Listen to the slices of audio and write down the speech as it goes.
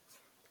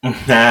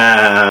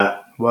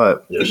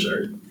What? Your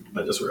shirt.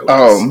 I just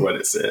realized what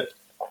it said.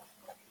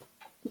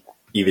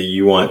 Either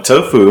you want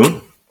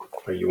tofu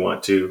or you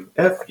want to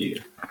F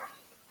you.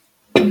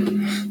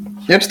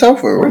 It's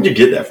tofu. Where'd you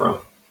get that from?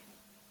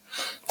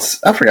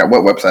 I forgot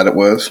what website it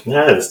was.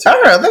 That is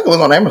I think it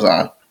was on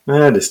Amazon.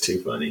 That is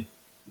too funny.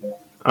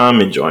 I'm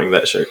enjoying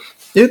that shirt.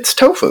 It's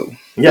tofu.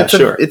 Yeah,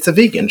 sure. It's a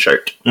vegan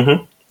shirt.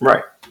 Mm-hmm.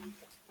 Right.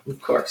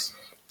 Of course.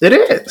 It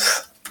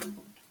is.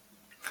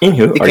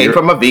 Anywho, it came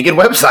from a vegan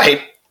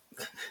website.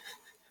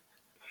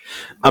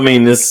 I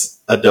mean, it's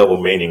a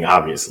double meaning,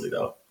 obviously,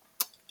 though.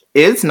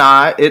 It's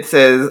not. It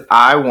says,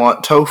 I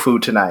want tofu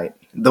tonight.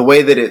 The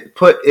way that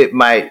it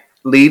might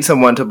lead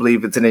someone to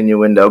believe it's an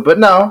innuendo, but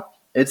no,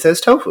 it says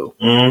tofu.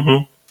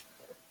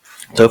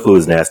 Mm-hmm. Tofu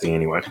is nasty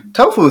anyway.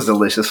 Tofu is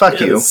delicious. Fuck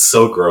you. It's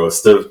so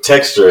gross. The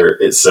texture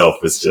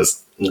itself is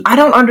just... I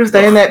don't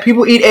understand that.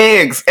 People eat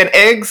eggs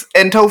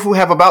and tofu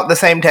have about the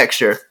same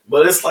texture.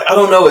 But it's like, I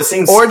don't know, it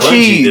seems spongy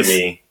cheese. To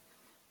me.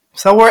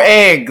 So are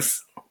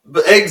eggs.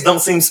 But eggs don't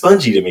seem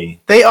spongy to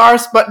me. They are,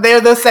 but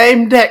they're the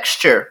same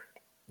texture.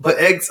 But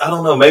eggs, I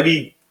don't know,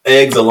 maybe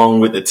eggs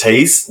along with the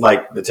taste,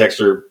 like the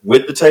texture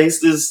with the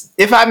taste is...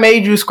 If I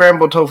made you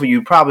scrambled tofu,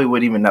 you probably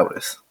wouldn't even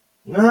notice.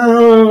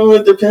 No,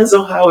 it depends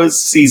on how it's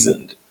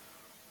seasoned.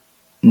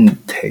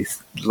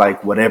 Tastes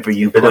like whatever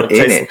you put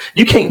in it.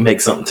 You can't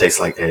make something taste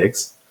like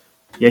eggs.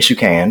 Yes, you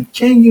can.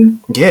 Can you?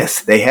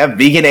 Yes, they have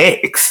vegan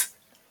eggs.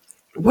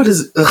 What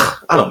is...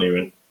 I don't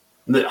even...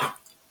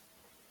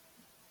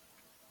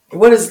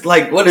 What is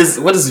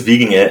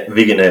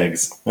vegan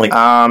eggs? Like,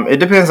 it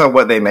depends on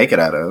what they make it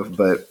out of,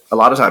 but a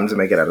lot of times they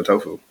make it out of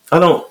tofu. I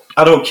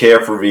don't care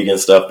for vegan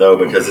stuff though,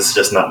 because it's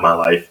just not my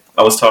life.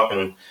 I was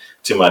talking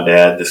to my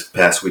dad this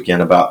past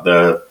weekend about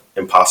the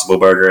Impossible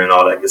Burger and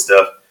all that good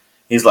stuff.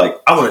 He's like,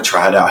 I want to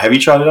try it out. Have you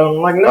tried it out?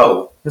 I'm like,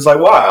 no. He's like,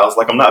 why? I was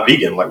like, I'm not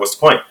vegan. Like, what's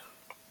the point?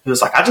 He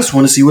was like, I just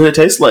want to see what it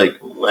tastes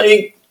like.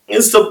 Like,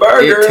 it's a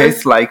burger. It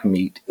tastes like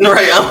meat.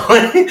 Right.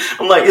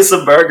 I'm like, it's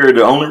a burger.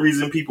 The only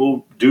reason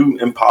people do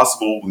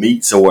Impossible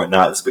meats or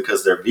whatnot is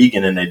because they're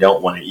vegan and they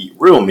don't want to eat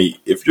real meat.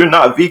 If you're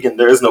not vegan,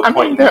 there is no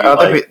point. There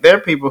are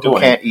people who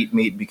can't eat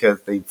meat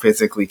because they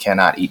physically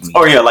cannot eat meat.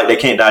 Oh yeah, like they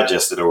can't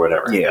digest it or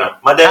whatever. Yeah.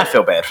 My dad, I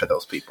feel bad for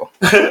those people.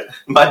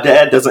 My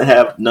dad doesn't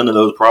have none of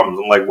those problems.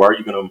 I'm like, why are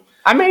you gonna?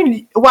 I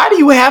mean, why do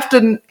you have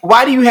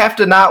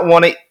to not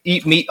want to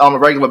eat meat on a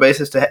regular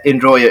basis to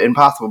enjoy an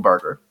Impossible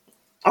Burger?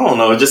 I don't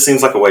know. It just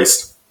seems like a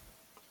waste.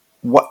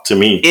 What to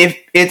me? If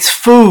it's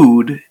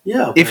food,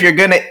 yeah. If you're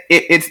gonna,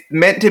 it's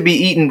meant to be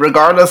eaten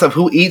regardless of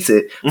who eats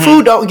it. Mm-hmm.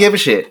 Food don't give a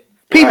shit.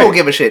 People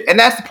give a shit, and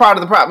that's the part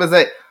of the problem is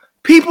that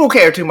people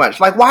care too much.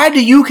 Like, why do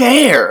you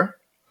care?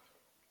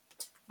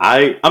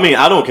 I mean,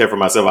 I don't care for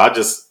myself.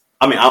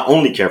 I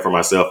only care for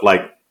myself.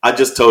 Like, I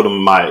just told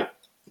him my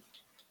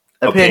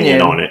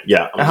opinion on it.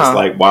 Yeah, I'm just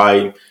like,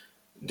 why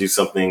do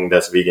something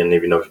that's vegan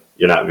even though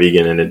you're not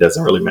vegan and it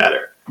doesn't really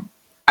matter?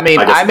 I mean,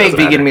 I make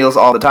vegan meals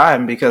all the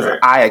time because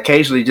I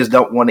occasionally just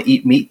don't want to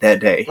eat meat that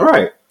day.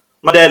 Right.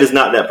 My dad is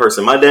not that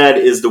person. My dad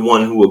is the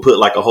one who would put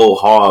like a whole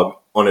hog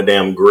on a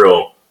damn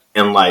grill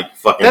and like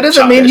fucking. That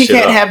doesn't mean he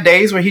can't have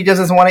days where he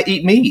just doesn't want to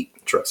eat meat.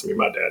 Trust me,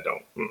 my dad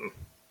don't. Mm-mm.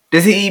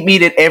 Does he eat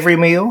meat at every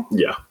meal?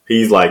 Yeah,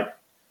 he's like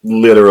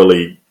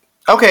literally.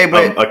 Okay,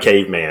 but a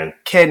caveman.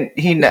 Can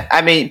he?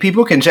 I mean,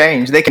 people can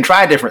change. They can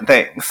try different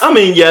things. I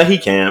mean, yeah, he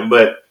can,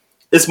 but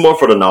it's more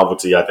for the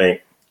novelty. I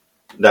think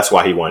that's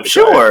why he wanted to.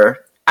 Sure.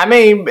 I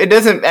mean, it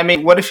doesn't. I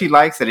mean, what if he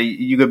likes it?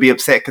 You could be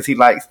upset because he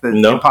likes the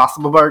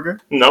Impossible Burger.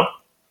 No,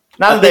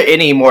 not that they're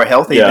any more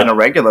healthy than a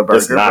regular burger.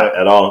 It's not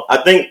at all. I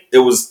think it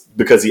was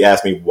because he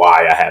asked me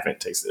why I haven't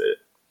tasted it.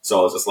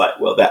 So I was just like,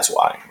 well, that's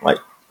why. Like,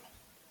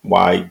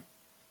 why?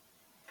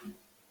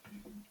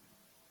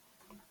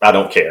 I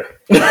don't care.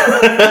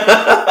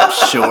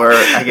 Sure,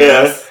 I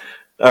guess.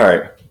 Yeah. All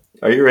right.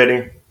 Are you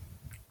ready?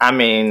 I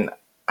mean,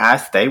 I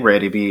stay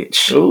ready,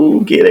 bitch.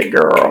 Ooh, get it,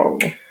 girl.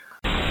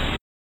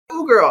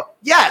 Ooh, girl.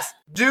 Yes,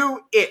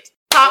 do it.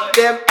 Pop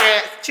them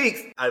ass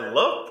cheeks. I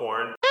love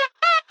porn.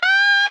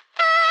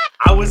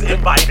 I was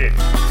invited.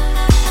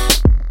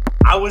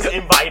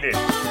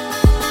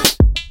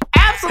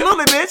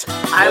 Absolutely, bitch.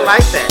 I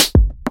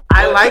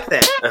like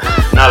that.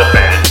 Not a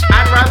fan.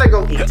 I'd rather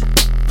go eat.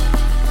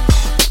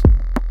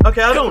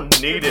 Okay, I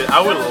don't need it.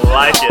 I would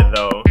like it,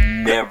 though.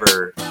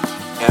 Never.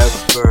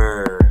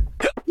 Ever.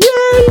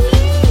 Yay!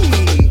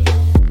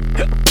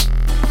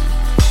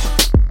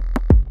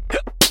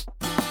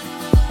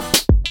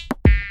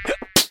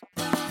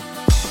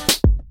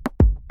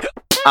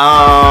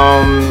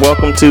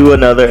 Welcome to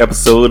another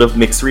episode of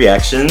Mixed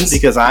Reactions.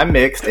 Because I'm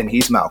mixed and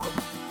he's Malcolm.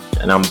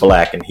 And I'm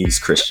black and he's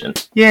Christian.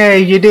 Yeah,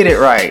 you did it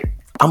right.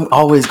 I'm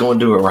always going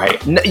to do it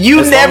right. You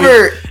almost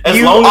never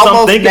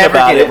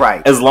get it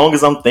right. As long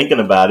as I'm thinking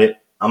about it,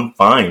 I'm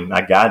fine.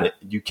 I got it.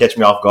 You catch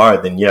me off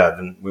guard, then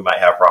we might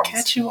have problems.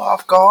 Catch you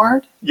off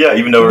guard? Yeah,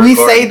 even though we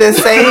say the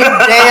same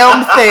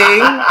damn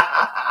thing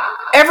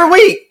every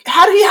week.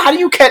 How do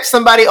you catch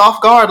somebody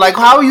off guard? Like,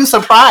 how are you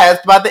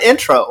surprised by the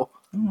intro?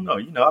 I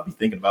don't know. I'll be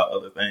thinking about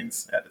other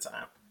things at the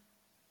time.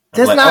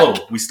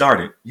 We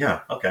started. Yeah,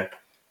 okay.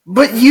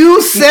 But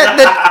you set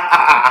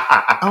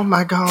oh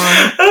my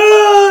God.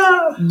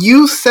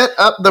 You set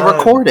up the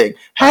recording.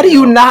 How do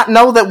you not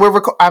know that we're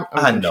recording?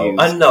 I know.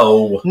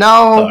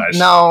 No, Gosh.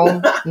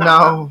 no.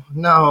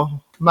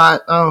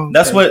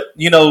 That's what,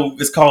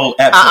 it's called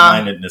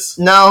absent-mindedness.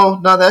 No,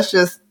 that's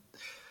just...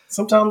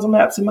 Sometimes I'm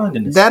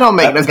absent-mindedness. That don't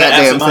make no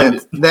goddamn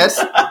sense.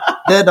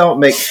 That don't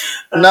make...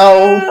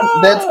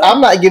 I'm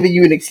not giving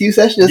you an excuse.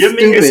 That's just give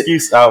stupid. me an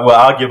excuse. Well,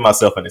 I'll give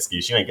myself an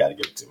excuse. You ain't got to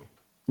give it to me.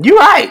 You're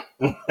right.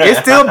 It's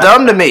still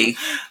dumb to me.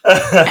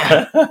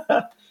 Okay.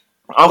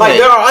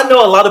 I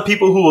know a lot of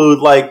people who would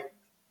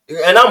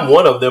and I'm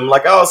one of them.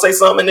 I'll say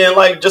something and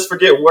then just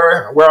forget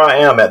where I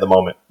am at the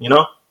moment.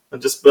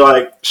 And just be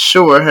like,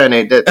 sure,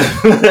 honey.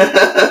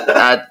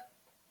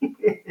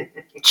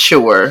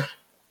 Sure.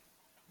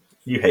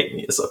 You hate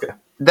me. It's okay.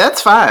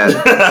 That's fine.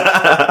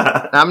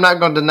 I'm not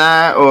going to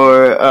deny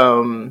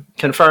or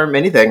confirm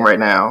anything right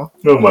now.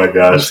 Oh my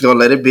gosh. I'm just going to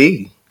let it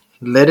be.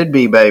 Let it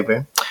be,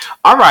 baby.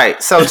 All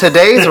right. So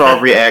today's raw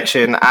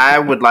reaction, I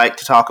would like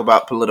to talk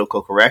about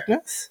political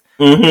correctness.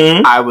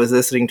 Mm-hmm. I was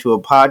listening to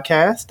a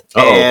podcast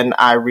and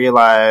I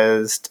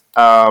realized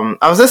I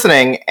was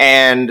listening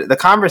and the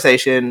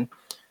conversation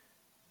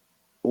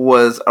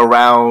was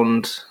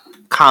around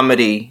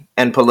comedy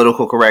and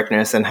political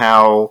correctness and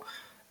how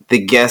the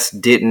guest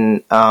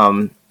didn't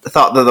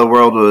thought that the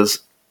world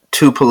was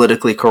too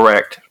politically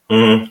correct.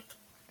 Mm-hmm.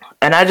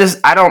 And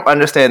I don't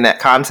understand that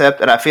concept.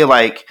 And I feel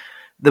like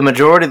the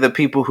majority of the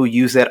people who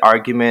use that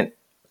argument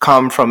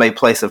come from a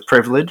place of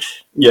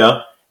privilege.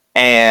 Yeah.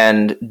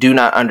 And do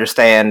not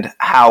understand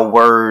how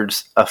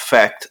words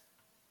affect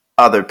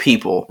other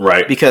people.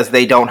 Right. Because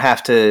they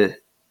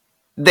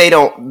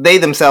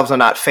themselves are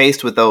not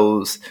faced with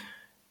those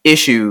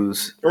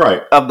issues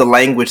of the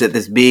language that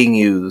is being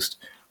used.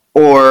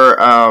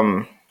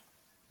 Or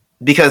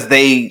because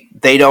they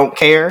don't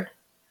care.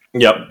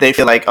 Yep. They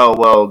feel like, oh,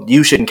 well,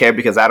 you shouldn't care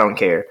because I don't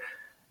care.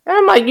 And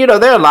I'm like,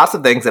 there are lots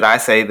of things that I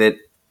say that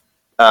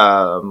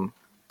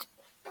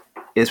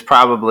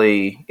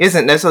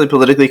isn't necessarily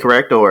politically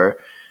correct or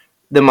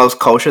the most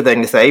kosher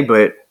thing to say,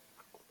 but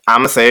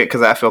I'm going to say it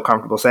because I feel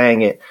comfortable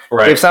saying it.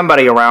 Right. If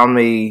somebody around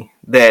me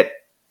that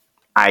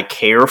I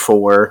care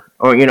for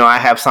or, I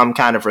have some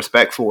kind of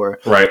respect for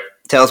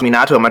tells me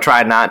not to, I'm going to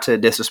try not to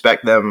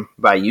disrespect them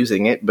by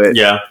using it. But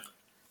yeah.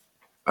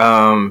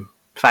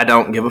 If I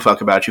don't give a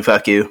fuck about you,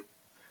 fuck you.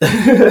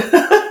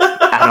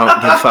 I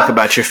don't give a fuck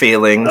about your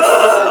feelings.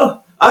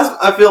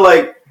 I feel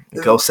like...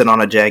 Go sit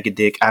on a jagged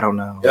dick. I don't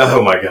know.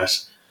 Oh my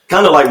gosh.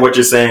 Kind of like what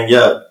you're saying.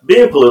 Yeah.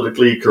 Being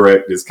politically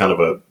correct is kind of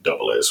a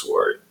double-edged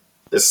sword.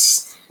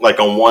 It's like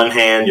on one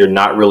hand, you're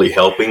not really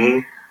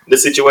helping the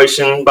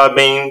situation by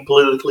being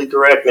politically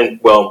correct. And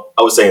well,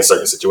 I would say in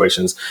certain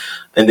situations.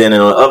 And then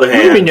on the other hand...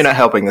 What do you mean you're not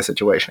helping the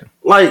situation?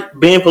 Like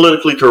being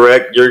politically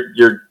correct,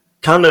 you're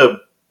kind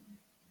of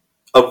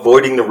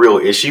avoiding the real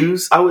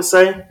issues, I would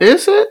say.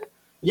 Is it?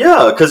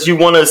 Yeah, because you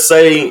want to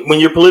say,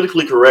 when you're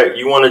politically correct,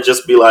 you want to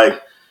just be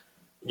like,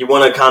 you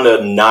want to kind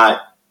of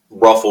not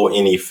ruffle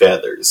any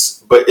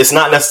feathers. But it's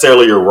not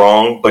necessarily you're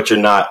wrong, but you're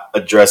not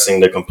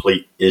addressing the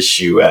complete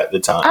issue at the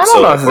time. I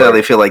don't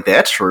necessarily feel like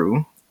that's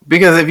true.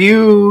 Because if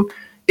you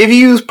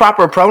use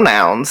proper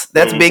pronouns,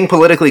 that's being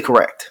politically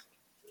correct.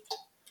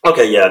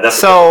 Okay, yeah,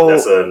 that's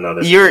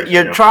another.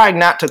 You're trying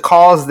not to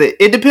cause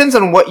the. It depends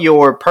on what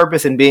your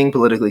purpose in being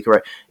politically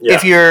correct. Yeah.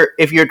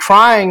 If you're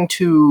trying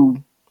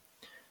to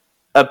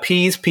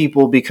appease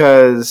people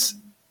because,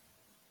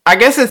 I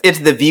guess it's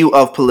the view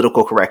of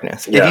political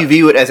correctness. Yeah. If you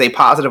view it as a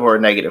positive or a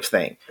negative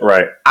thing,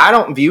 right? I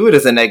don't view it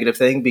as a negative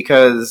thing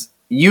because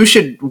you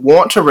should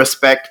want to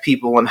respect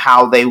people and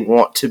how they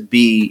want to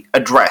be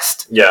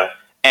addressed. Yeah,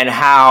 and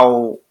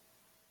how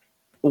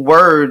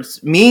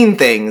words mean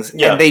things,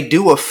 and they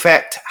do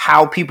affect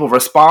how people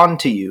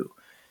respond to you.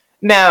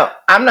 Now,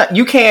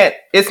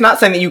 it's not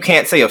saying that you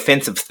can't say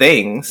offensive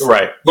things.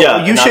 Right.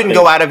 Yeah. You shouldn't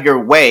go out of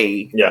your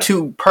way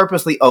to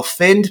purposely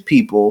offend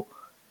people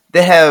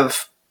that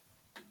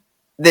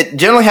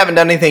generally haven't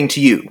done anything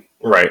to you.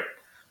 Right.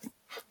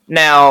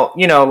 Now,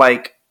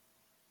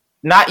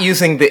 not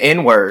using the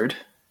N-word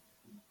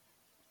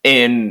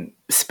in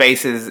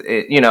spaces,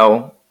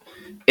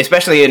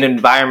 especially in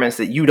environments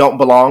that you don't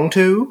belong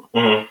to.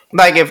 Mm-hmm.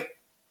 Like if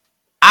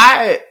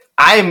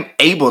I'm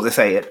able to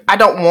say it, I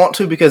don't want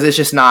to because it's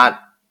just not,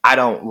 I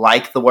don't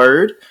like the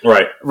word.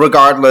 Right.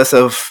 Regardless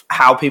of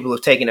how people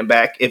have taken it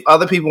back. If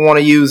other people want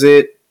to use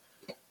it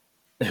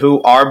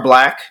who are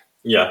black,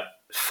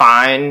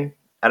 fine.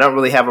 I don't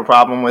really have a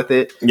problem with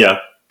it. Yeah.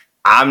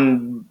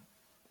 I'm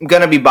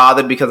going to be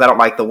bothered because I don't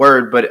like the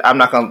word, but I'm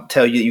not going to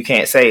tell you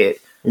can't say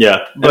it.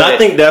 Yeah. But I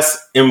think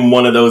that's in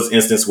one of those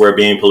instances where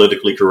being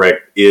politically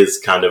correct is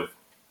kind of,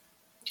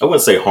 I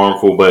wouldn't say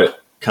harmful, but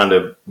kind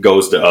of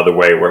goes the other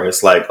way where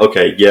it's like,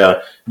 okay,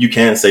 yeah, you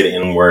can say the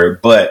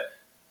N-word, but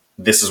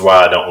this is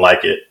why I don't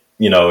like it.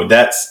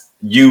 That's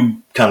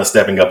you kind of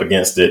stepping up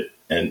against it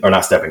or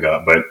not stepping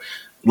up, but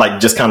like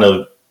just kind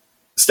of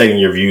stating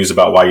your views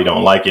about why you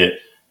don't like it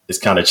is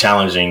kind of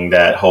challenging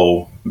that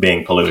whole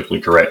being politically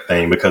correct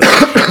thing, because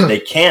they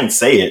can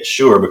say it,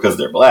 sure, because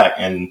they're black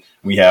and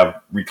we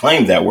have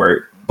reclaimed that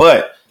word.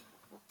 But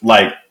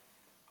like,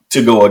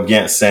 to go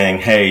against saying,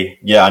 hey,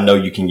 yeah, I know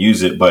you can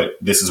use it, but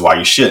this is why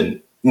you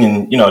shouldn't.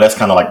 And, that's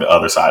kind of like the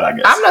other side, I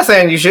guess. I'm not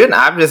saying you shouldn't.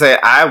 I'm just saying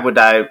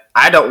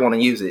I don't want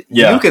to use it.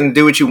 Yeah. You can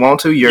do what you want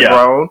to. You're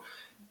grown.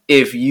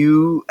 If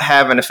you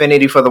have an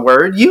affinity for the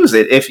word, use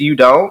it. If you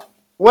don't,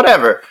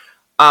 whatever.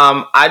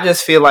 I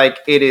just feel like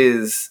it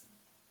is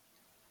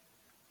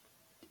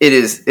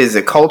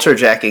a culture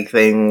jacking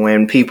thing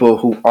when people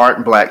who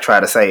aren't black try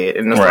to say it.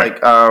 And it's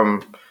like,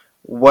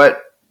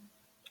 what?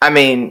 I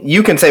mean,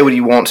 you can say what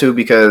you want to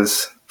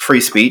because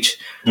free speech,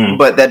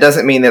 but that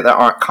doesn't mean that there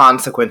aren't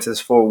consequences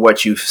for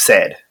what you've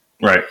said.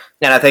 Right.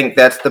 And I think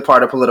that's the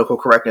part of political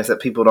correctness that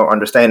people don't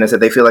understand, is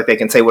that they feel like they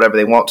can say whatever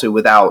they want to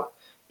without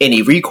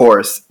any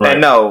recourse. Right.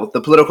 And no,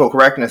 the political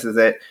correctness is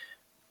that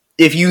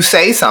if you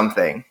say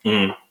something,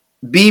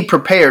 be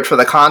prepared for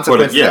the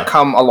consequences that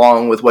come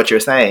along with what you're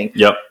saying.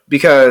 Yep.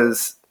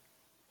 Because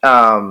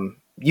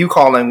you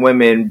calling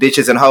women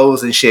bitches and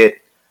hoes and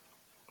shit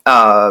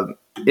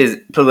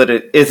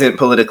isn't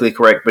politically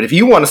correct. But if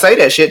you want to say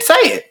that shit, say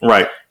it.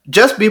 Right.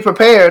 Just be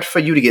prepared for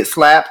you to get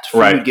slapped,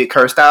 for you to get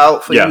cursed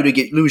out, for you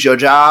to lose your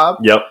job.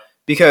 Yep.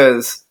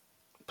 Because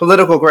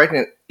political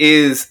correctness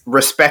is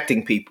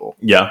respecting people.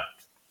 Yeah.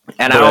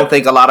 And I don't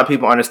think a lot of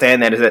people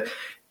understand that. Is that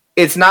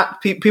it's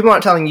not people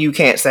aren't telling you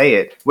can't say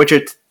it. What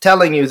you're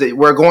telling you is that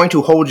we're going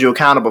to hold you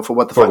accountable for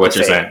what the fuck you're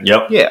saying.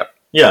 Yep. Yeah.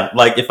 Yeah.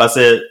 Like if I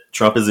said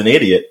Trump is an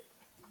idiot,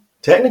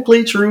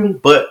 technically true,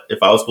 but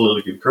if I was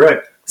politically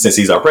correct, since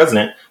he's our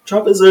president,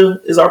 Trump is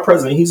our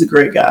president. He's a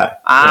great guy.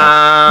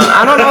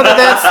 I don't know that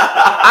that's.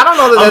 I don't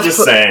know that I'm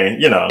just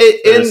saying.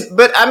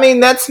 But I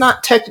mean, that's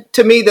not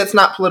to me. That's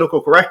not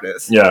political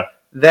correctness. Yeah.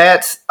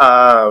 That's.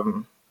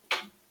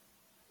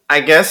 I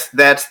guess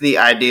that's the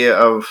idea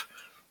of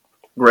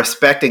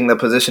respecting the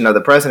position of the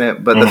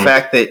president, but the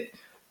fact that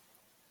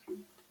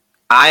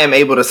I am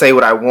able to say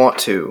what I want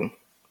to,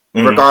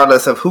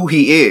 regardless of who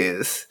he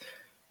is,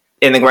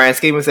 in the grand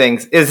scheme of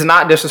things, is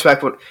not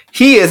disrespectful.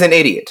 He is an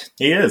idiot.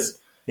 He is.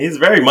 He's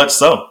very much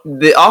so.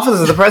 The office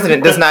of the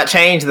president does not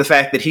change the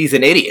fact that he's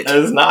an idiot. It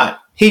is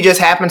not. He just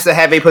happens to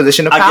have a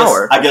position of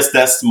power. I guess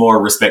that's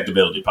more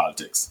respectability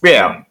politics.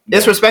 Yeah.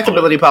 It's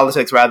respectability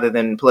politics rather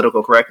than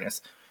political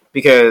correctness.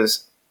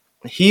 Because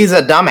he's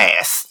a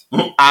dumbass.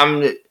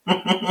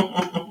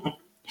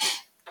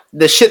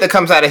 The shit that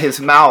comes out of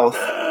his mouth,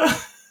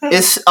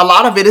 a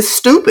lot of it is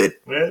stupid.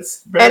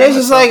 It's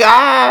just like,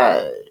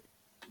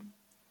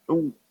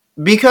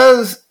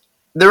 because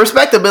the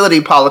respectability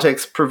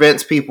politics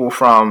prevents people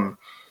from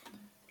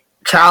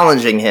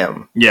challenging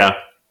him. Yeah.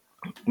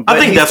 But I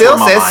think he still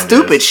says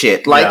stupid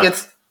shit. Like,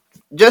 it's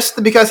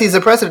just because he's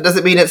the president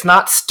doesn't mean it's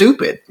not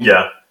stupid.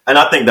 Yeah. And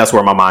I think that's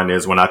where my mind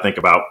is when I think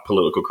about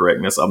political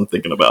correctness. I'm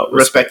thinking about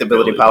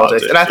respectability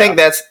politics. And I think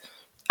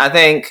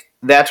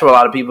that's where a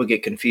lot of people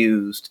get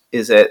confused,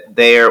 is that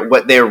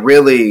what they're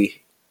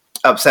really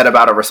upset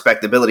about are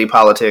respectability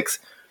politics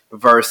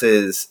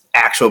versus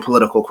actual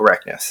political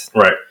correctness.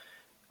 Right.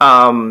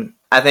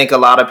 I think a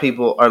lot of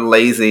people are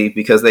lazy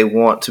because they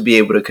want to be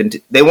able to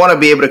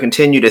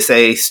continue to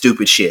say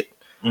stupid shit.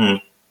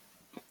 And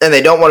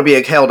they don't want to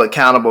be held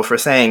accountable for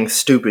saying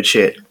stupid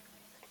shit.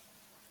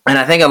 And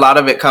I think a lot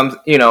of it comes,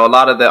 a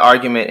lot of the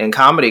argument in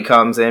comedy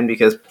comes in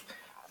because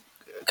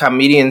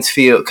comedians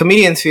feel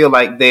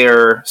like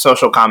they're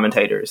social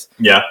commentators.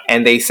 Yeah.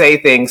 And they say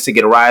things to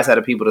get a rise out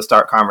of people to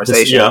start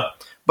conversation.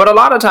 But a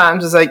lot of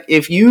times it's like,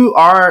 if you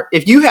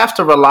have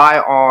to rely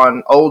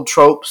on old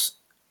tropes,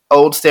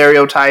 old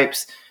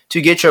stereotypes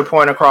to get your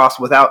point across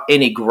without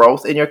any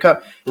growth in your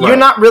you're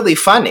not really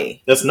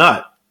funny. That's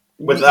not.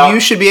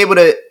 You should be able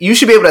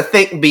to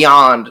think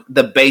beyond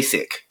the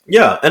basic.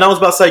 Yeah, and I was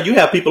about to say, you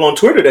have people on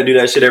Twitter that do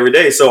that shit every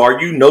day. So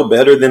are you no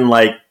better than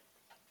like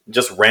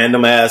just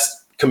random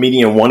ass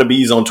comedian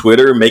wannabes on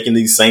Twitter making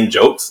these same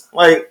jokes?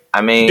 Like,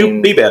 I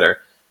mean, be better.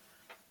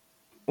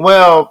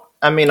 Well,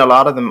 I mean, a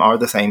lot of them are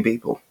the same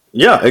people.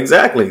 Yeah,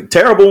 exactly.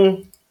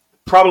 Terrible,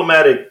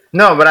 problematic.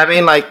 No, but I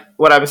mean, like,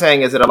 what I'm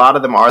saying is that a lot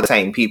of them are the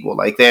same people.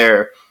 Like,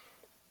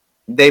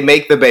 they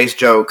make the base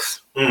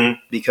jokes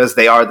because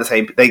they are the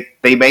same.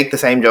 They make the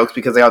same jokes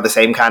because they are the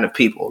same kind of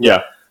people.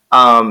 Yeah.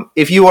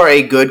 If you are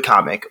a good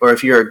comic or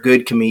if you're a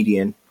good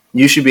comedian,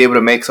 you should be able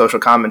to make social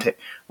commentary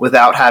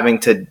without having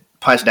to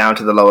punch down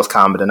to the lowest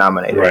common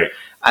denominator. Right.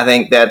 I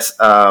think that's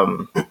like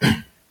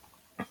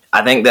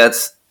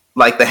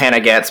the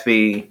Hannah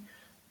Gatsby.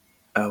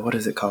 What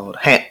is it called?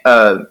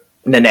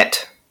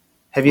 Nanette.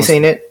 Have you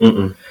seen it?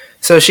 Mm-mm.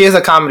 So she has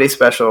a comedy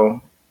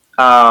special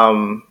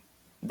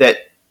that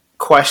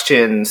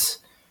questions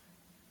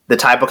the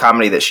type of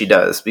comedy that she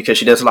does, because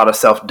she does a lot of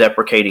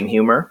self-deprecating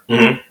humor.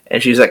 Mm-hmm.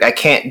 And she's like, I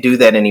can't do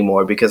that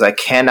anymore because I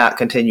cannot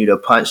continue to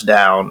punch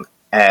down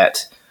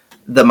at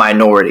the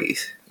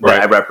minorities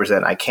that I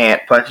represent. I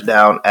can't punch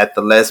down at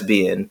the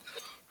lesbian,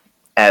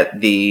 at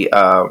the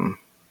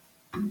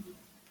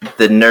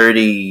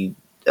nerdy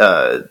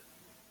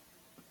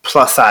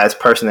plus size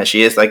person that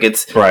she is. Like,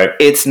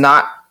 it's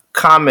not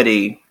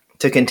comedy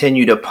to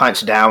continue to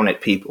punch down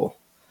at people.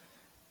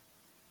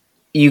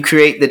 You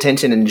create the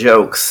tension in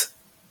jokes.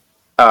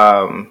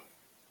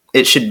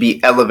 It should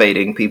be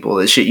elevating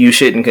people. You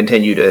shouldn't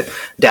continue to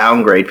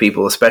downgrade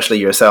people, especially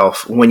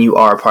yourself, when you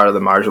are part of the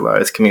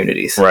marginalized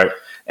communities. Right.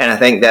 And I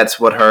think that's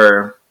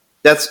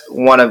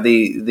one of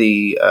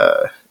the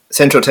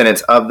central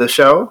tenets of the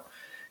show,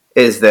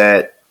 is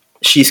that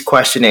she's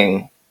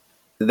questioning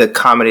the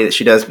comedy that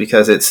she does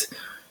because it's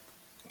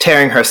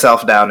tearing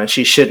herself down, and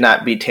she should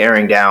not be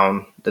tearing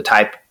down the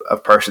type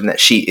of person that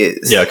she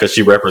is. Yeah, because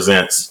she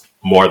represents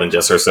more than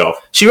just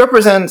herself. She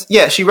represents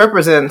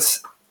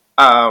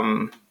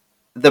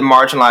the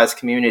marginalized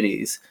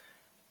communities,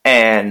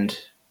 and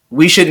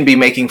we shouldn't be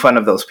making fun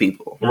of those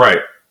people. Right.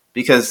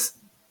 Because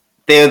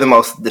they're the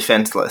most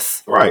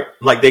defenseless. Right.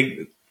 Like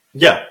they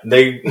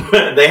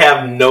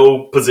have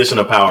no position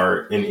of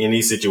power in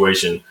any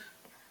situation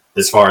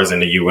as far as in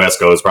the US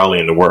goes, probably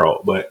in the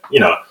world. But,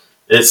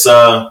 it's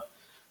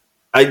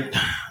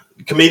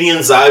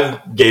comedians I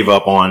gave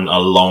up on a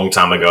long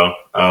time ago.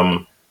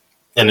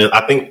 And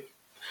I think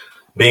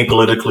being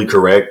politically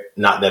correct,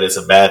 not that it's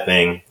a bad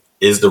thing,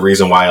 is the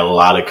reason why a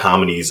lot of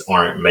comedies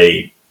aren't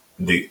made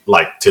to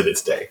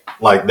this day.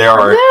 Like there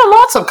are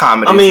lots of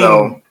comedies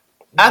though.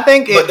 I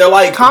think but they're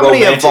like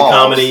comedy romantic evolved.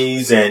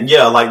 comedies, and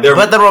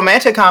but the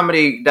romantic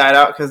comedy died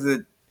out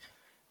because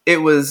it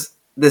was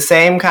the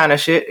same kind of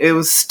shit. It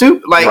was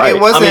stupid. Like right. It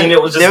wasn't. I mean,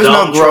 it was just there was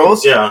no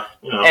growth. Yeah,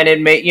 and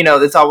it made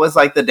it's always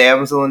like the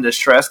damsel in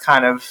distress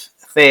kind of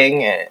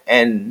thing,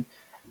 and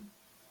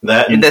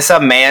that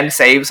some man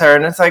saves her,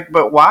 and it's like,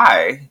 but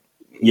why?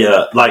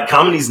 Yeah, like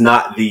comedy's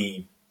not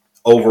the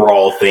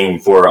overall theme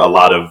for a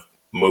lot of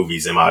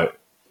movies, in my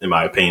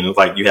opinion. It's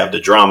like you have the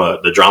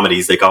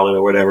dramedies they call it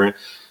or whatever.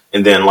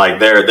 And then, like,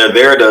 they're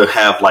there to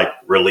have, like,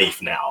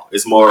 relief now.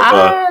 It's more of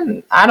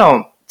I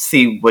don't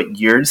see what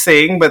you're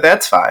saying, but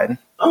that's fine.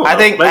 I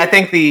think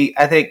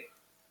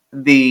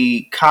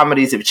the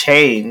comedies have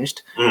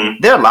changed. Mm-hmm.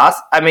 There are lots.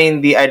 I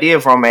mean, the idea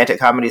of romantic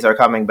comedies are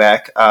coming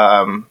back.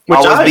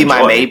 Always Be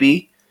My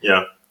Maybe.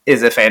 Yeah,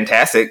 is a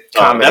fantastic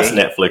comedy. That's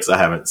Netflix. I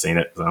haven't seen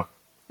it. So.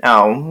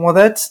 Oh well,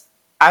 that's.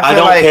 I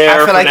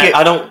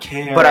don't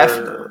care. But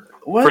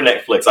for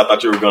Netflix, I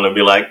thought you were going to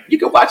be like, you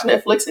can watch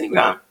Netflix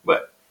anytime,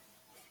 but.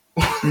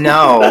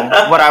 No,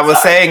 what I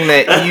was saying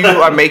that you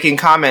are making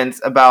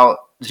comments about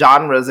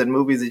genres and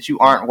movies that you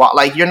aren't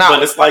you're not.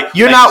 But it's like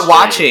you're not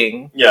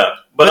watching. Yeah,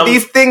 but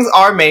these things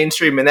are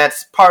mainstream, and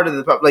that's part of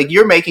the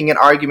you're making an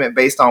argument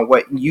based on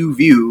what you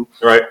view,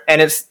 right? And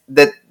it's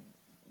a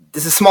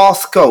small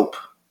scope.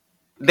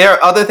 There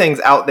are other things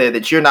out there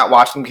that you're not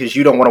watching because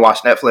you don't want to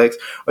watch Netflix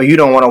or you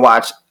don't want to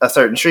watch a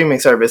certain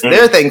streaming service. Mm-hmm.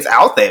 There are things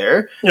out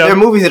there. Yeah. There are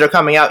movies that are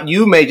coming out.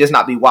 You may just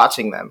not be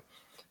watching them.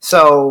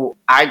 So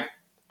I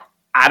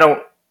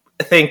don't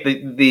think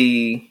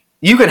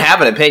you can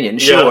have an opinion,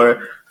 sure.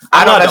 Yeah.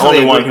 I'm not the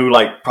only one who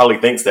probably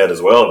thinks that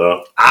as well,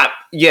 though.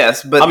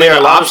 Yes, but there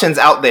are options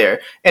out there,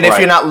 and if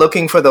you're not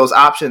looking for those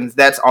options,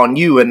 that's on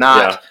you and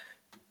not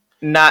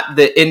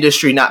the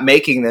industry not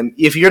making them.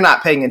 If you're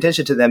not paying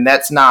attention to them,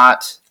 that's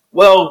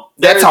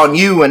on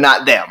you and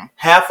not them.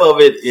 Half of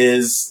it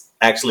is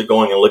actually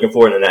going and looking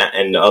for it,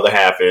 and the other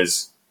half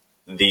is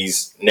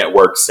these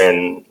networks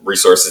and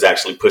resources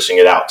actually pushing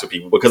it out to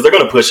people because they're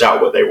going to push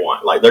out what they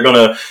want. Like they're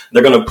going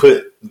to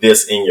put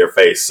this in your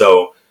face.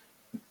 So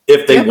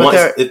if they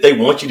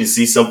want you to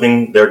see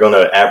something, they're going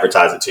to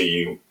advertise it to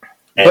you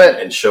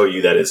and show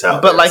you that it's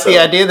out. But the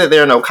idea that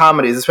there are no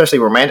comedies, especially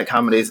romantic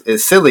comedies,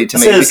 is silly to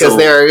me because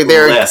they're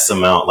less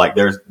amount. Like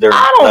they're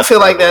I don't feel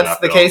like that's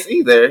the case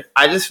either.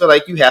 I just feel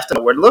like you have to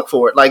know where to look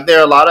for it. Like there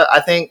are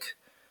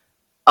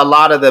a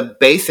lot of the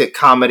basic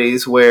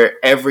comedies where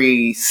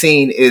every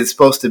scene is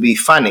supposed to be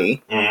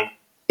funny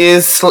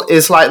is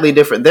slightly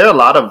different. There are a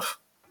lot of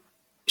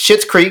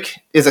Schitt's Creek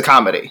is a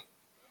comedy.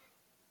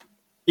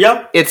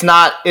 Yep. It's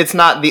not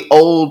the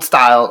old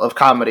style of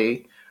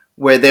comedy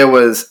where there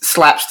was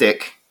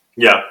slapstick.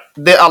 Yeah.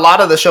 A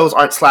lot of the shows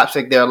aren't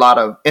slapstick. There are a lot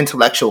of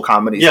intellectual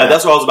comedies. Yeah,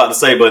 that's what I was about to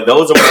say. But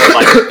those are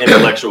more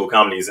intellectual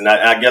comedies. And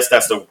I guess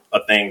that's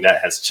a thing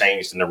that has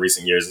changed in the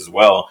recent years as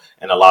well.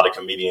 And a lot of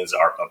comedians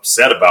are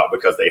upset about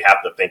because they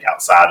have to think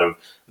outside of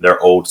their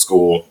old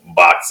school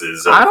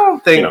boxes. I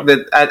don't think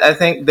that. I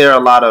think there are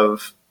a lot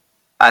of.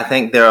 I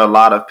think there are a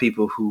lot of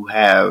people who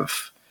are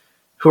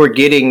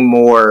getting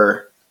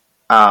more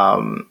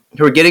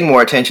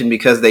attention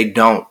because they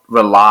don't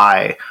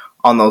rely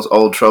on those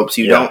old tropes.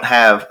 You don't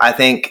have, I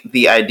think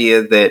the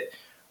idea that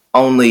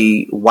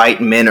only white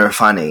men are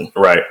funny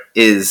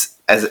is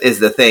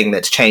the thing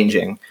that's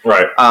changing.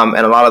 Right.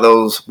 And a lot of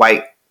those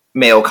white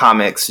male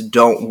comics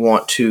don't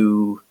want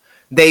to,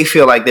 they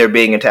feel like they're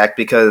being attacked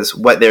because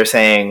what they're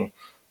saying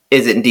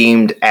isn't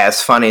deemed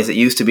as funny as it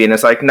used to be. And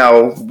it's like,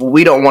 no,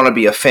 we don't want to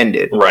be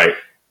offended. Right.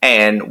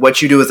 And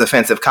what you do is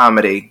offensive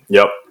comedy.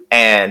 Yep.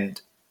 And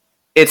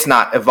it's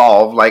not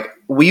evolved. Like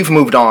we've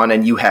moved on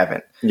and you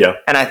haven't. Yeah.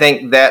 And I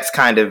think that's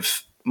kind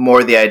of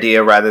more the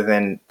idea rather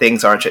than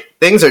things are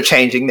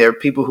changing. There are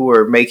people who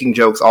are making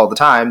jokes all the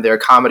time. There are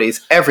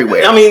comedies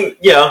everywhere. I mean,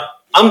 yeah,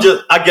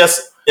 I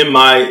guess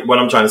what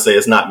I'm trying to say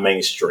is not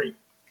mainstream.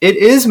 It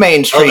is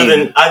mainstream. Other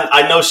than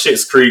I know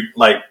Schitt's Creek.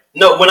 Like,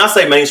 no, when I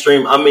say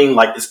mainstream, I mean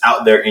like it's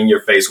out there in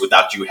your face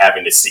without you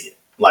having to see it.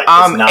 Like,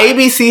 it's not.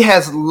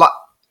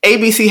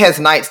 ABC has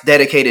nights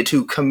dedicated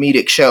to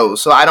comedic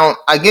shows. So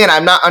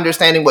I'm not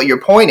understanding what your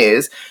point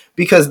is,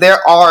 because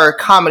there are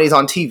comedies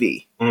on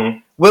TV. Mm-hmm.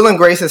 Will and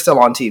Grace is still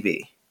on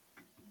TV.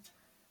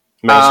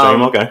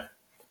 Mainstream, okay.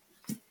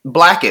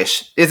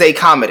 Blackish is a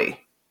comedy.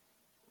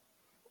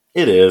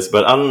 It is,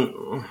 but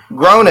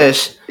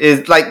Grownish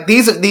is like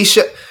these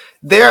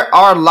there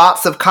are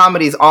lots of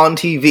comedies on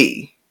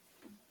TV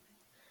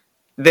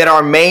that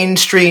are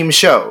mainstream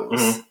shows.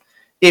 Mm-hmm.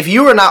 If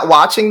you are not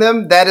watching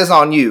them, that is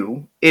on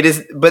you. It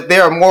is, but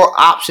there are more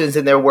options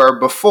than there were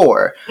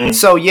before. Mm-hmm.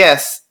 So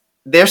yes,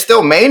 they're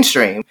still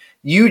mainstream.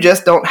 You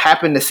just don't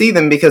happen to see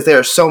them because there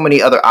are so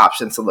many other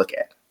options to look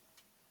at.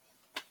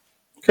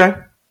 Okay.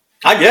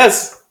 I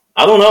guess.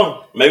 I don't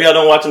know. Maybe I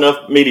don't watch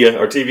enough media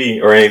or TV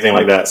or anything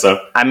like that.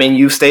 So, I mean,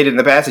 you've stated in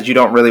the past that you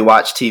don't really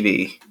watch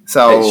TV.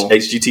 So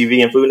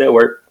HGTV and Food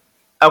Network.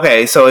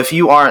 Okay, so if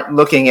you aren't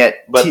looking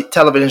at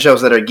television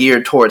shows that are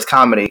geared towards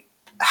comedy,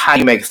 how do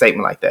you make a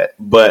statement like that?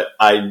 But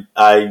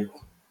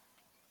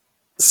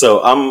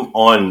so I'm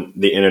on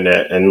the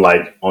internet and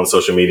like on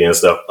social media and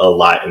stuff a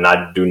lot, and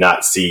I do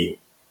not see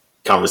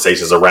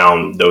conversations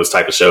around those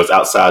type of shows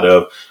outside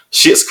of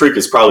Schitt's Creek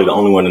is probably the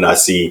only one that I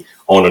see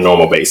on a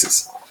normal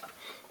basis.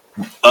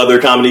 Other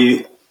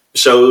comedy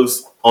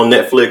shows on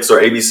Netflix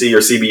or ABC or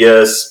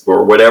CBS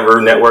or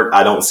whatever network,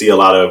 I don't see a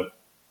lot of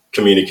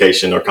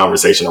communication or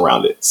conversation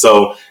around it.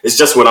 So it's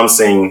just what I'm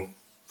seeing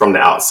from the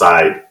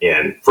outside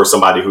in for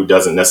somebody who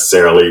doesn't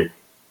necessarily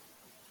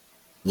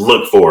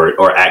look for it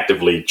or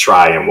actively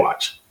try and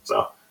watch.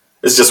 So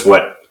this is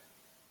what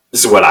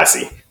I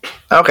see.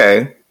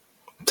 Okay.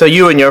 So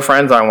you and your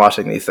friends aren't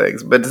watching these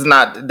things, but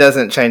it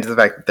doesn't change the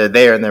fact that they're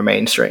there and they're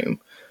mainstream.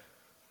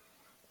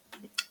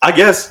 I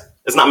guess.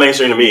 It's not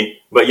mainstream to me,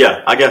 but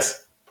yeah, I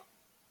guess.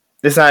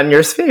 It's not in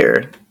your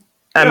sphere.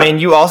 I mean,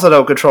 you also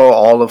don't control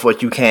all of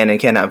what you can and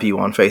cannot view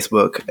on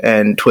Facebook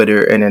and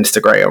Twitter and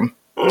Instagram.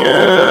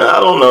 I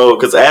don't know,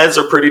 because ads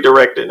are pretty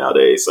directed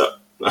nowadays.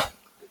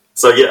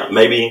 So yeah,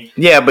 maybe.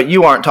 Yeah, but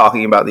you aren't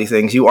talking about these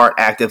things. You aren't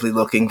actively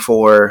looking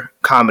for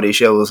comedy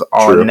shows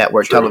on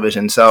network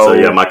television. So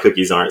yeah, my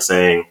cookies aren't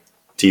saying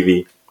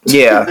TV.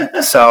 Yeah,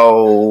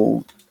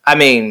 so, I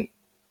mean,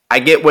 I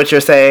get what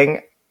you're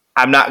saying.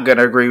 I'm not going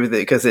to agree with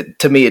it because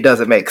to me, it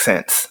doesn't make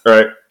sense.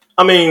 Right.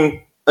 I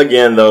mean,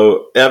 again,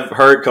 though, I've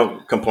heard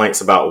complaints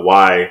about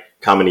why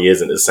comedy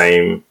isn't the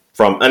same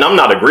and I'm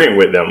not agreeing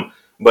with them,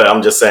 but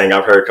I'm just saying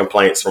I've heard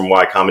complaints from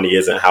why comedy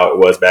isn't how it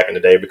was back in the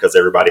day because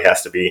everybody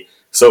has to be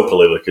so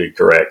politically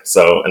correct.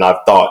 So, and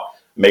I've thought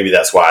maybe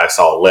that's why I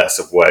saw less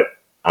of what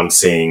I'm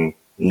seeing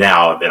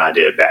now than I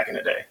did back in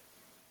the day.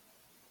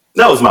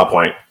 That was my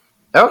point.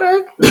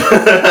 Okay.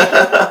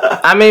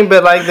 I mean,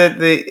 but like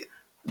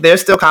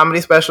there's still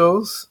comedy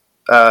specials.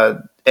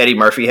 Eddie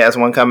Murphy has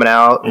one coming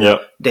out. Yeah.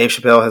 Dave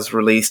Chappelle has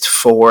released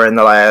 4 in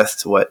the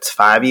last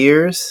 5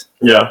 years.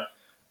 Yeah.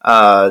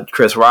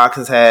 Chris Rock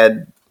has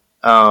had.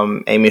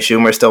 Amy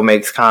Schumer still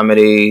makes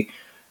comedy.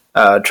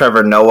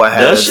 Trevor Noah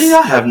has. Does she?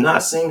 I have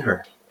not seen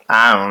her.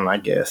 I don't know. I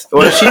guess.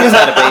 Well, she just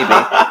had a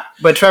baby.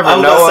 But Trevor Noah. I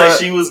was going to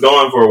say she was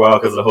gone for a while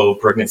because of the whole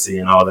pregnancy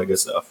and all that good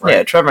stuff. Right?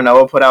 Yeah, Trevor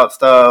Noah put out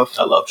stuff.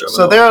 I love Trevor.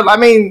 So there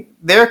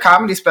are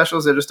comedy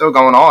specials that are still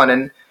going on,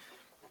 and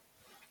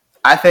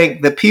I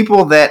think the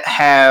people that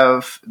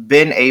have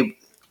been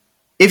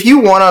if you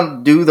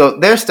want to do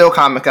there's still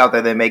comics out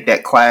there that make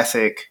that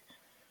classic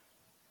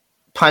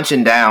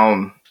punching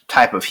down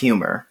type of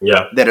humor.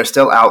 Yeah. That are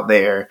still out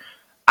there.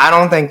 I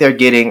don't think they're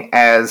getting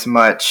as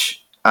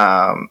much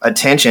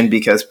attention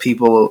because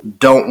people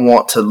don't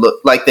want to look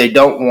like they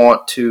don't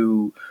want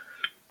to,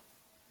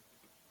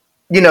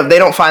 they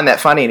don't find that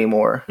funny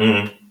anymore.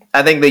 Mm-hmm.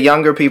 I think the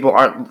younger people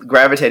aren't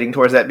gravitating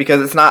towards that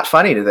because it's not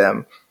funny to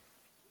them.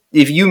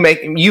 If you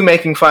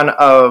making fun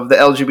of the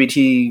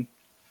LGBT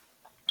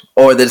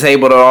or the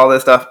disabled or all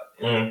this stuff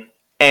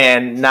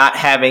and not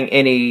having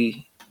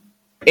any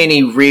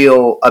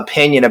real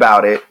opinion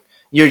about it,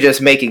 you're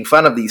just making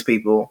fun of these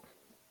people.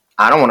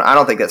 I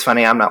don't think that's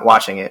funny. I'm not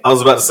watching it. I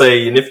was about to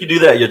say, and if you do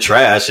that, you're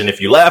trash. And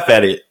if you laugh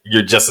at it,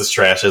 you're just as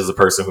trash as the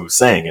person who's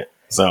saying it.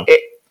 So,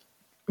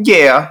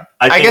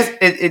 I guess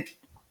it.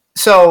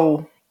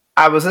 So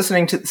I was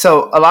listening to.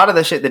 So a lot of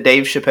the shit that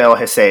Dave Chappelle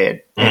has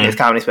said in his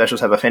comedy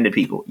specials have offended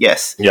people.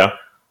 Yes. Yeah.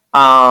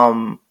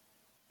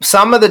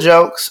 Some of the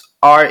jokes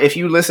are, if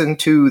you listen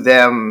to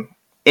them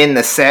in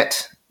the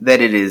set,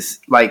 that it is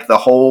like the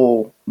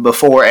whole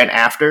before and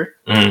after.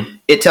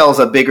 It tells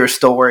a bigger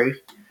story.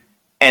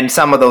 And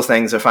some of those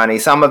things are funny.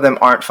 Some of them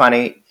aren't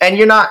funny. And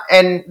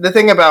and the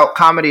thing about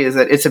comedy is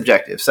that it's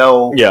subjective.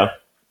 So, yeah,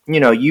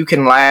 you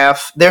can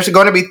laugh. There's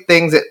going to be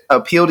things that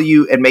appeal to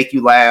you and make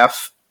you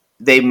laugh.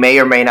 They may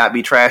or may not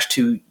be trash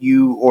to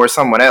you or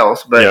someone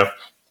else. But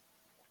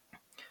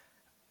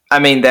I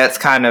mean, that's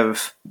kind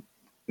of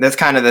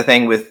the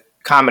thing with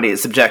comedy.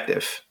 It's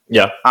subjective.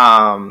 Yeah.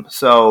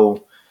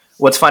 So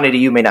what's funny to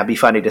you may not be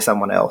funny to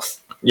someone else.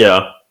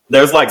 Yeah.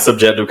 There's like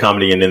subjective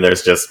comedy, and then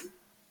there's just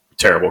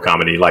terrible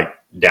comedy, like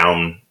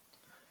down.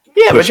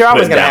 Yeah, but you're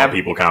always going to down have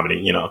people comedy,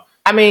 you know.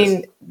 I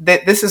mean,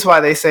 this is why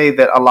they say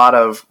that a lot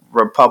of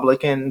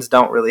Republicans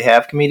don't really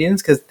have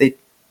comedians, because they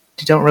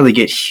don't really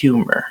get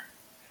humor.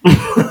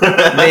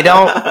 They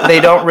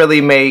don't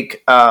really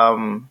make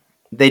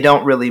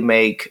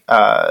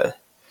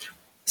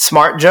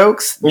smart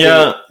jokes.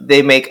 Yeah,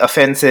 they make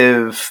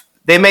offensive.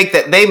 They make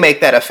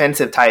that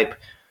offensive type,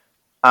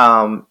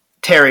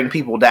 tearing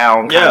people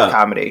down kind of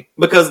comedy,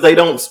 because they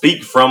don't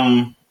speak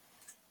from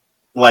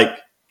like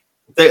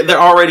they're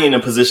already in a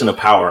position of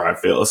power. I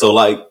feel so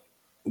like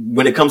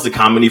when it comes to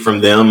comedy from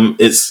them,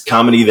 it's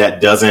comedy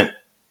that doesn't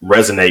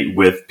resonate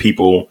with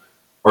people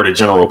or the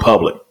general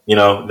public. You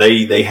know,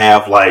 they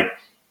have like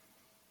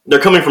they're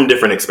coming from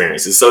different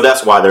experiences, so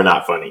that's why they're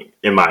not funny,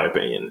 in my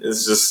opinion.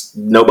 It's just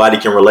nobody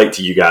can relate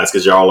to you guys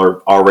because y'all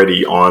are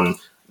already on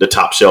the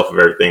top shelf of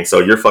everything. So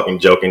you're fucking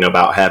joking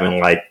about having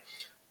like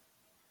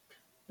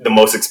the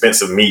most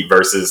expensive meat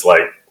versus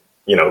like,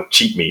 you know,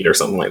 cheap meat or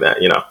something like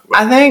that, you know.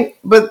 I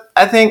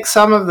think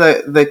some of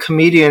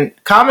the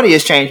comedy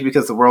has changed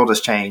because the world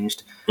has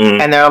changed.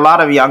 And there are a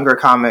lot of younger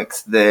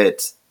comics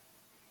that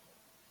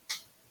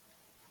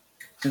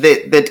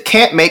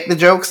can't make the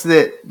jokes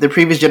that the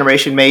previous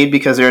generation made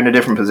because they're in a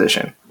different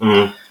position.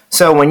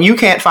 So when you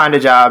can't find a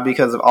job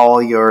because of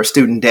all your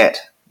student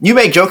debt, you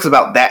make jokes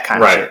about that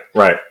kind of shit.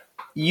 Right.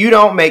 You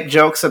don't make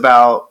jokes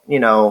about, you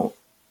know,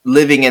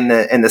 living in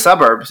the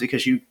suburbs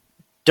because you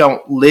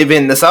don't live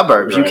in the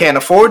suburbs. Right. You can't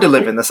afford to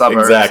live in the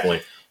suburbs.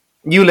 Exactly.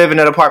 You live in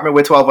an apartment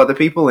with 12 other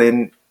people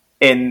in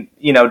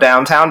you know,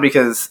 downtown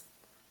because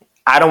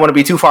I don't want to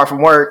be too far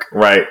from work.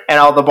 Right. And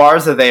all the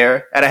bars are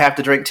there and I have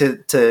to drink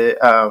to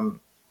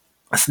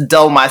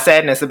dull my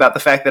sadness about the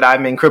fact that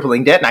I'm in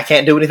crippling debt and I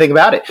can't do anything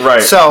about it.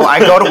 Right. So I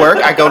go to work,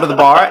 I go to the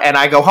bar, and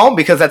I go home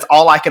because that's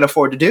all I can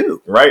afford to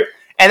do. Right.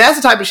 And that's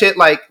the type of shit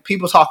like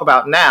people talk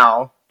about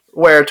now,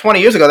 where 20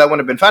 years ago that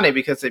wouldn't have been funny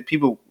because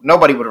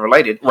nobody would have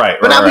related. Right.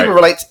 But now people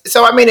relate.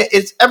 So I mean,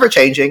 it's ever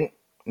changing.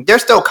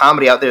 There's still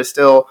comedy out there.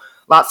 Still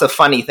lots of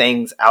funny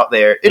things out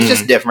there. It's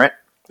just different.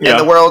 In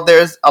the world,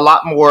 there's a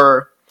lot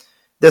more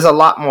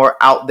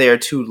out there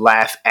to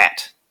laugh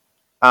at.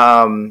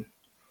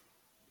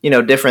 You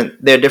know, there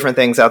are different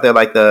things out there,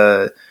 like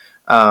the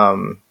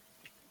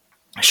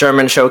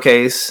Sherman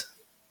Showcase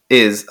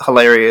is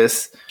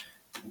hilarious.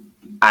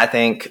 I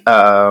think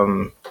a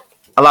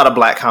lot of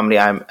black comedy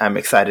I'm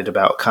excited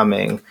about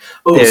coming.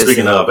 Oh,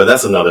 speaking of, but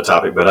that's another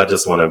topic, but I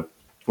just want to...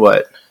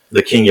 What?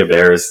 The Kenya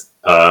Bears.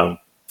 The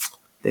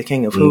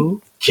king of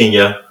who?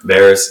 Kenya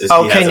Bears.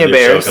 Kenya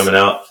Bears. Show coming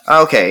out.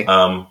 Okay.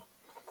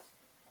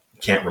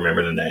 Can't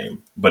remember the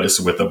name, but it's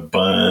with a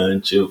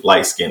bunch of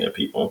light-skinned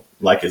people,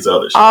 like his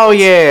other shows. Oh,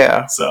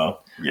 yeah. So,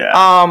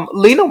 yeah.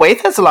 Lena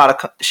Waithe has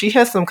she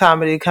has some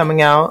comedy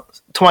coming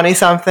out,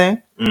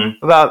 20-something,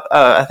 about,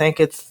 I think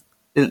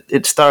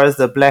it stars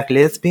a black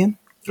lesbian.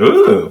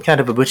 Ooh.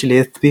 Kind of a butch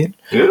lesbian.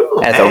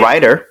 Ooh, as a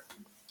writer.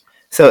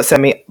 So it's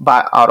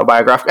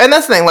semi-autobiographical. And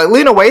that's the thing, like,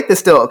 Lena Waithe is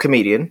still a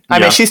comedian. I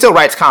mean, she still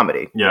writes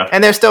comedy. Yeah.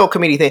 And there's still a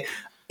comedy thing.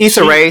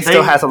 Issa Rae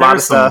still has a lot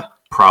of stuff.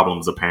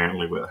 Problems,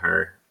 apparently, with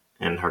her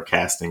and her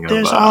casting.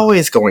 There's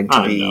always going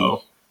to be.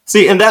 Know.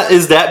 See, and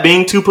is that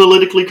being too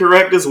politically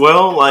correct as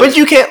well? Like, but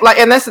you can't, like,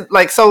 and that's,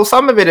 like, so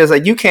some of it is,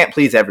 like, you can't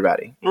please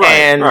everybody.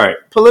 Right.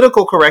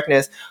 Political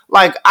correctness,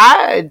 like,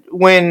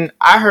 when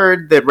I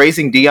heard that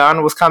Raising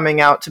Dion was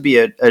coming out to be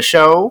a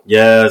show.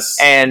 Yes.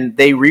 And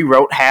they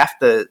rewrote half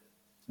the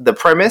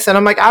premise, and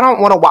I'm like, I don't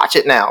want to watch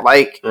it now.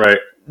 Like,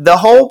 the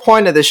whole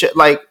point of the show,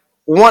 like,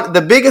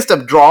 the biggest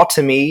of draw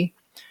to me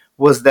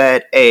was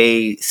that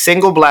a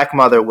single black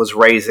mother was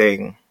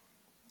raising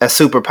a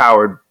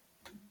superpowered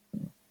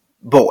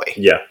boy.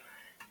 Yeah.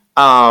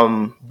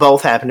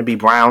 Both happen to be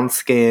brown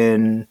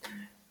skin,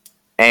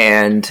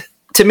 and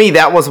to me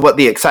that was what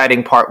the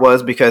exciting part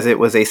was, because it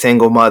was a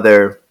single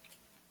mother,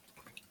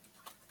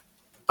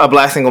 a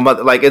black single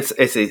mother. Like, it's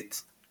a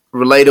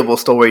relatable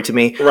story to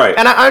me. Right.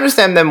 And I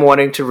understand them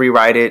wanting to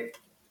rewrite it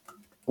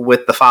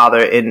with the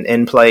father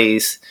in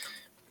place,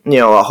 you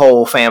know, a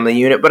whole family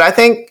unit, but I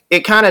think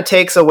it kind of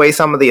takes away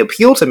some of the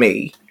appeal to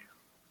me,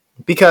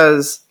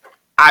 because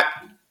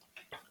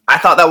I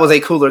thought that was a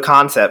cooler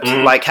concept.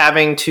 Like,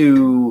 having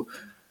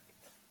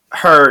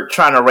her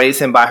trying to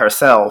raise him by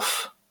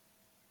herself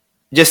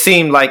just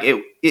seemed like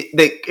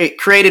it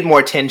created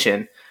more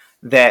tension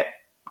that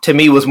to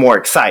me was more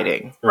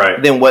exciting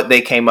than what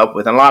they came up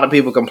with. And a lot of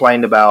people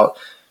complained about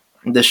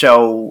the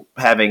show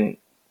having,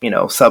 you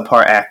know,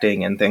 subpar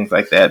acting and things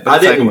like that. But I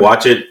didn't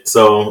watch it,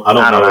 so I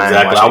don't know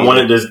exactly. I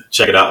wanted to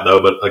check it out,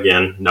 though, but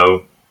again,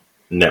 no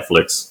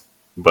Netflix.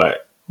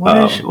 But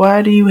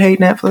why do you hate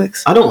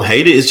Netflix? I don't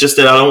hate it. It's just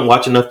that I don't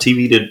watch enough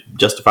TV to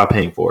justify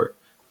paying for it,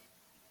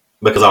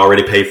 because I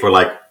already pay for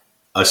like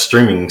a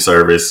streaming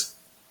service,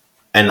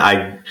 and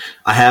I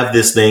have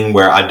this thing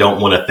where I don't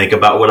want to think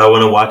about what I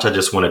want to watch. I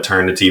just want to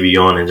turn the TV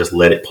on and just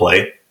let it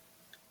play,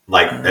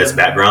 like as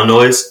background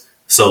noise.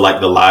 So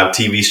like the live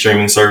TV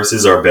streaming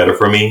services are better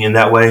for me in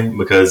that way,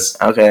 because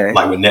like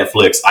with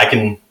Netflix, I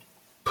can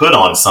put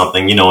on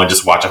something, and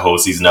just watch a whole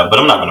season of it, but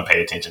I'm not going to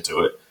pay attention to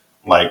it.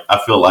 Like, I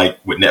feel like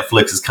with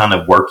Netflix, it's kind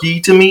of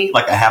worky to me.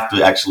 Like, I have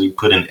to actually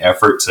put in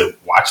effort to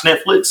watch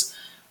Netflix.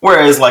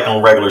 Whereas, like,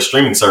 on regular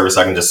streaming service,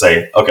 I can just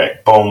say, okay,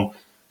 boom,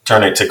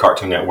 turn it to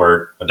Cartoon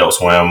Network, Adult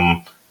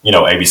Swim,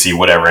 ABC,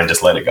 whatever, and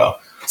just let it go.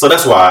 So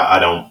that's why I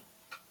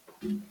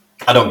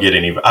don't get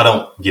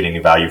any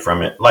value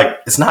from it.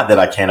 Like, it's not that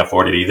I can't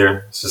afford it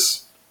either. It's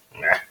just,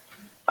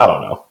 I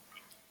don't know.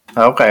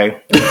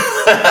 Okay.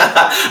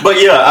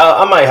 But yeah,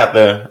 I might have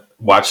to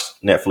watch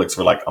Netflix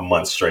for like a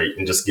month straight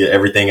and just get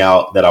everything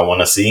out that I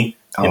want to see,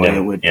 and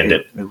then end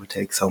it. It would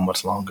take so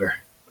much longer.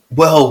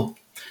 Well,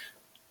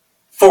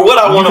 for what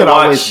I want to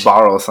watch, always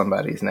borrow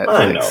somebody's Netflix.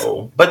 I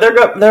know, but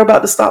they're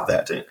about to stop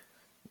that too.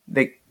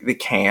 They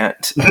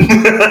can't.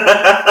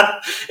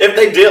 If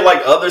they did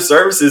like other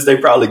services, they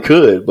probably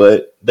could,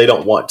 but they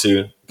don't want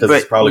to because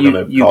it's probably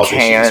going to cause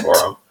issues for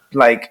them.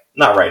 Like,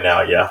 not right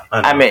now, yeah.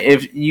 I mean,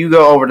 if you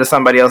go over to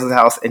somebody else's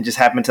house and just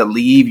happen to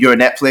leave your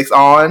Netflix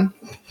on,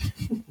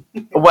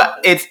 well,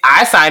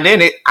 I signed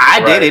in it.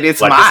 I did it.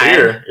 It's like mine. It's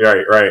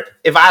here. Right.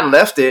 If I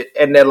left it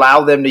and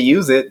allow them to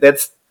use it,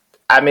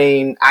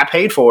 I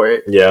paid for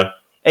it. Yeah.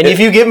 And if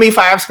you give me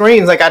 5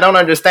 screens, like, I don't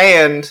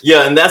understand.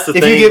 Yeah, and that's the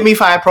thing. If you give me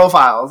 5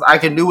 profiles, I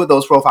can do with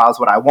those profiles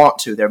what I want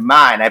to. They're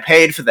mine. I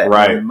paid for them.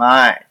 Right. They're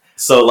mine.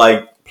 So,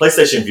 like,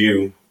 PlayStation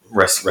Vue,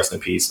 rest in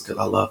peace, because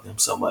I love them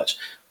so much.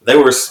 They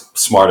were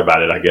smart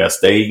about it, I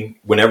guess.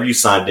 Whenever you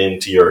signed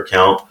into your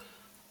account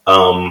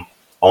on,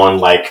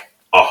 like,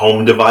 a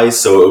home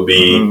device, so it would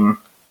be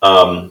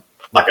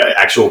like an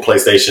actual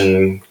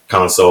PlayStation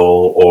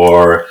console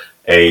or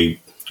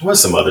what's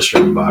some other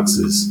streaming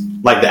boxes?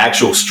 Like the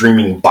actual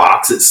streaming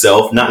box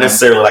itself, not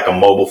necessarily like a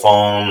mobile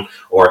phone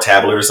or a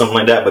tablet or something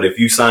like that, but if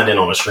you signed in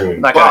on a streaming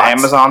like box, an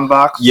Amazon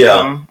box?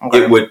 Yeah,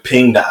 okay. It would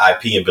ping the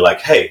IP and be like,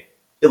 hey,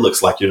 it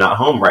looks like you're not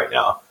home right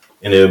now.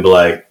 And it would be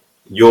like,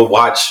 you'll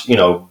watch,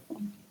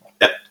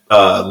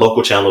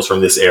 local channels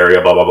from this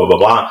area, blah, blah, blah, blah,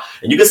 blah.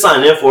 And you can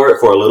sign in for it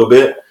for a little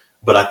bit,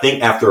 but I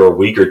think after a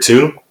week or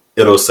two,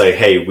 it'll say,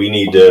 hey, we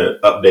need to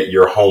update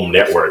your home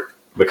network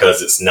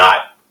because it's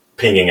not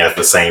pinging as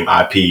the same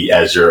IP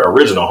as your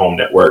original home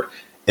network.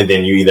 And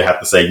then you either have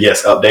to say,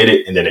 yes, update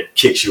it, and then it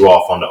kicks you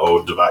off on the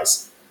old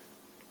device.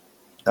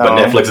 But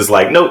Netflix is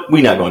like, nope,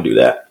 we're not going to do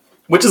that.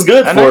 Which is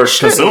good for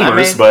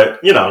consumers, but,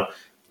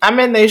 I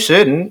mean, they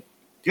shouldn't.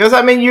 Because,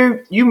 I mean,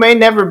 you may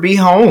never be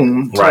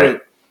home.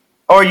 Right.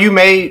 Or you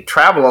may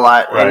travel a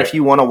lot. Right. And if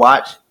you want to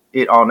watch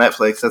it on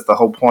Netflix, that's the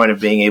whole point of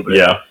being able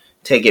to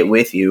take it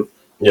with you.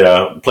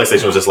 Yeah,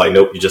 PlayStation was just like,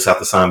 nope, you just have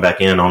to sign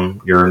back in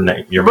on your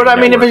But I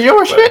mean, if it's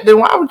your shit, then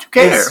why would you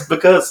care? It's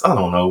because I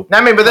don't know.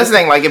 I mean, but that's the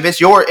thing. Like, if it's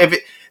your, if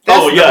it's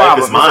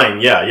mine,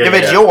 if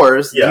it's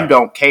yours, you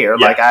don't care.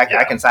 Yeah, like,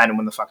 I can sign it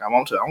when the fuck I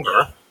want to. I don't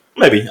care.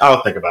 Maybe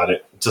I'll think about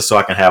it just so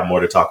I can have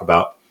more to talk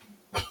about.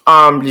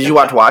 Did you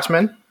watch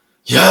Watchmen?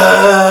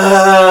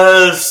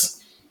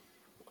 Yes.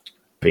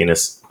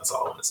 Penis. That's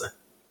all I want to say.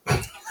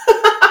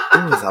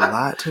 It was a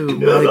lot too.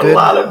 There's a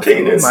lot of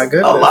penis. Oh my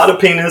goodness. A lot of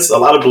penis. A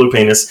lot of blue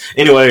penis.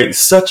 Anyway,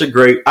 such a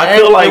great. I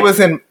feel like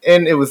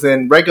it was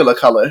in regular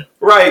color.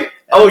 Right.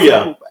 Oh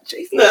yeah.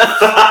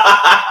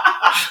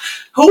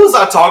 Who was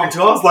I talking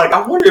to? I was like,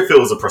 I wonder if it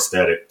was a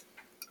prosthetic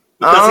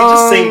because he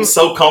just seemed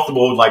so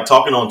comfortable, like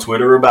talking on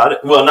Twitter about it.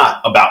 Well,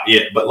 not about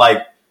it, but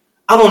like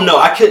I don't know.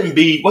 I couldn't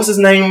be. What's his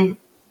name?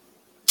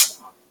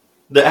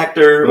 The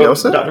actor,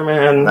 Dr.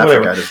 Man,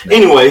 whatever.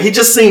 Anyway, he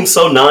just seems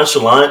so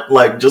nonchalant,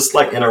 like just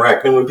like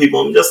interacting with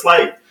people. I'm just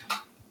like,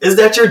 is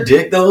that your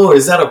dick though, or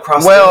is that a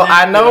prosthetic? Well,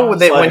 I know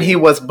that when he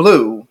was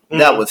blue,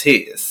 that was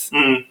his.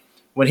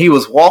 When he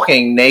was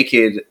walking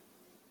naked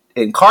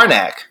in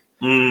Karnak,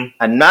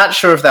 I'm not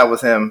sure if that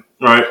was him,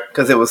 right?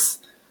 Because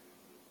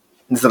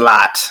it's a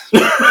lot.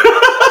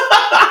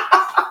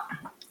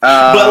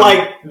 But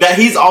like that,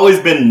 he's always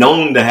been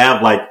known to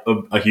have like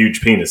a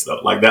huge penis,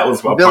 though. Like that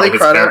was part of his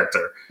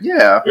character.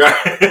 Yeah,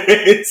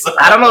 right. So,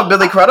 I don't know if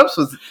Billy Crudup's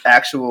was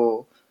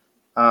actual,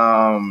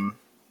 but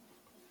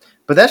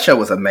that show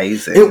was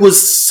amazing. It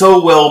was so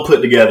well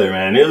put together,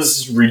 man. It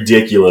was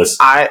ridiculous.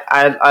 I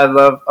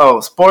love. Oh,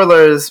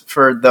 spoilers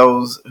for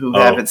those who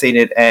haven't seen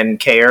it and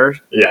care.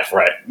 Yeah,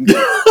 right.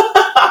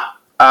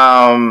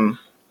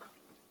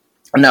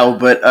 No,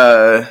 but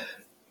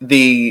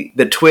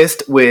the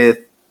twist with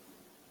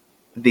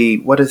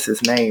what is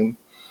his name?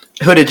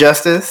 Hooded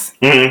Justice.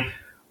 Mm-hmm.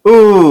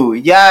 Ooh,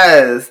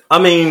 yes. I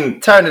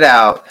mean, turn it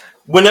out.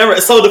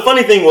 So the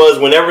funny thing was,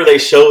 whenever they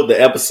showed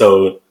the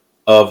episode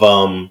of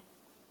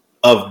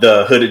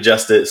the Hooded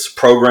Justice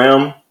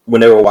program,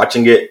 when they were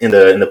watching it in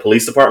the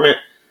police department,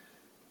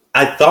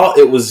 I thought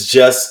it was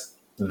just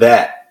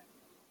that,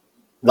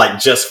 like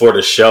just for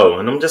the show,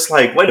 and I'm just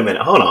like, wait a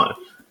minute, hold on,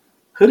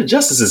 Hooded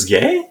Justice is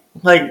gay?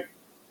 Like,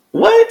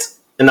 what?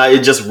 And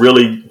it just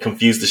really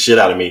confused the shit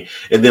out of me.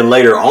 And then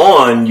later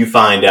on, you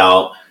find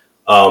out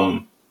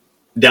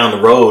down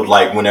the road,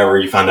 like whenever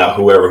you find out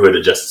whoever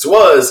Hooded Justice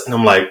was, and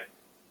I'm like,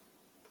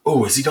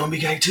 oh, is he gonna be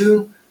gay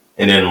too?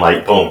 And then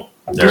like, boom.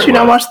 Did you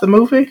not watch the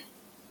movie?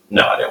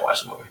 No, I didn't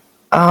watch the movie.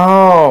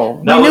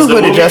 Oh, that was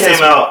the movie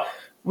came out.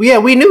 Yeah,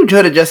 we knew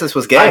Judge Justice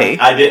was gay.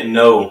 I didn't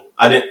know.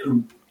 I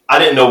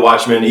didn't know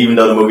Watchmen, even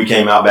though the movie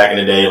came out back in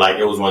the day. Like,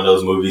 it was one of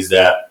those movies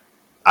that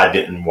I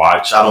didn't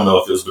watch. I don't know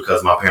if it was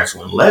because my parents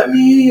wouldn't let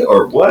me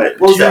or what.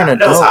 What was that?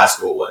 That was high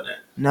school, wasn't it?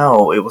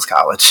 No, it was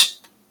college.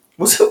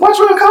 Was it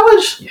Watchmen in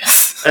college?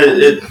 Yes.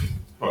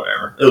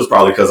 Whatever. It was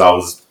probably because I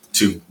was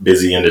too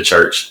busy into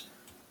church.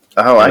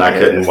 Oh, and I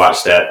couldn't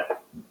watch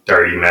that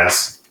dirty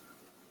mess.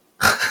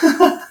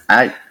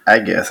 I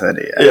guess I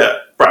did. Yeah,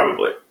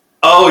 probably.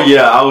 Oh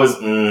yeah, I was.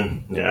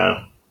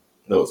 Yeah,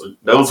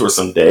 those were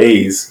some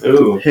days.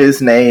 Ooh.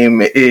 His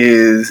name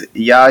is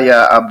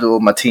Yahya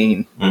Abdul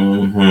Mateen.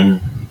 Mm-hmm.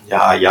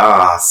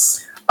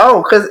 Yas.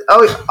 Oh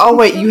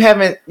wait, you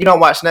don't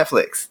watch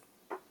Netflix?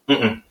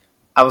 Mm-mm.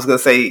 I was gonna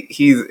say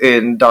he's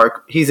in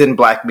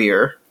Black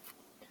Mirror.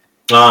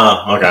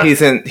 Okay.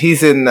 He's in. Did he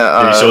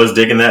show his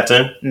dick in that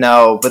too?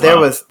 No, but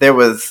there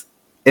was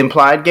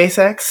implied gay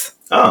sex.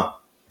 Oh.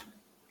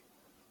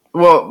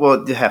 Well,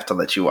 we'll have to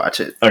let you watch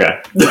it.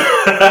 Okay.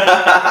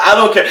 I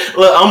don't care.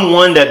 Look, I'm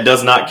one that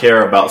does not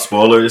care about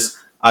spoilers.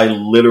 I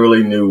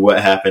literally knew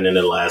what happened in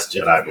The Last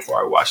Jedi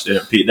before I watched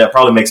it. That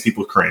probably makes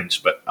people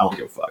cringe, but I don't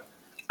give a fuck.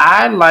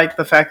 I like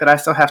the fact that I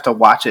still have to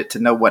watch it to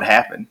know what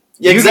happened.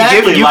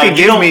 Exactly. You can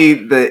give me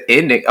the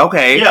ending.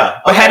 Okay.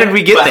 Yeah. But how did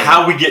we get there?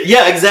 How we get?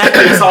 Yeah,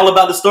 exactly. It's all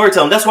about the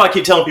storytelling. That's why I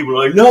keep telling people,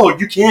 like, no,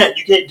 you can't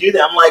do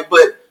that. I'm like,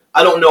 but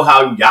I don't know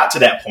how you got to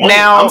that point.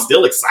 Now, I'm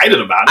still excited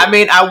about it. I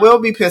mean, I will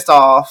be pissed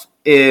off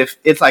if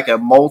it's like a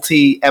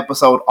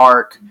multi-episode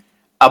arc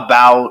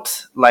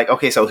about, like,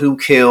 okay, so who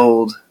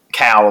killed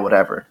Cal or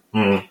whatever.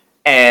 Mm.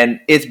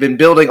 And it's been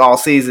building all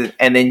season,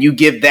 and then you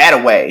give that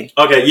away.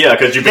 Okay, yeah,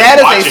 because you've been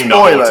watching the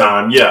whole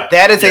time. Yeah.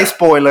 That is a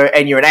spoiler,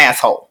 and you're an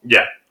asshole.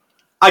 Yeah.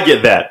 I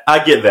get that.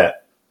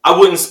 I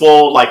wouldn't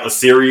spoil, like, a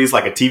series,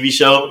 like a TV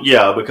show.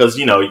 Yeah, because,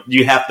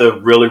 you have to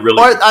really...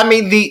 Or, I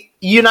mean,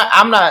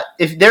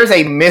 if there's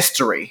a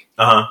mystery,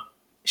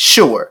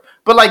 sure.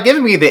 But, like,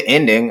 giving me the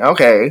ending,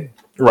 okay.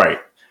 Right.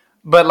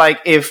 But,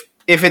 like, if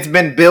it's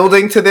been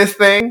building to this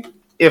thing,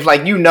 if,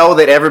 like,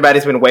 that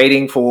everybody's been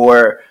waiting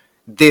for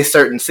this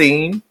certain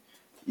scene,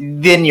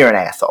 then you're an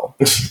asshole.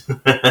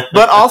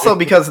 But also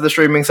because of the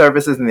streaming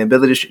services and the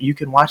ability you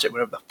can watch it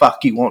whenever the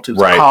fuck you want to.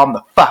 So calm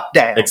the fuck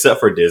down. Except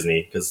for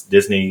Disney, because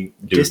Disney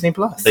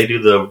Plus. They do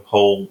the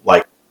whole,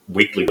 like,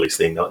 weekly release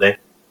thing, don't they?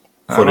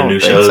 For the new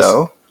shows.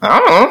 So. I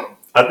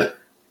don't know.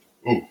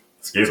 Ooh,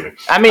 excuse me.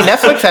 I mean,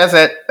 Netflix has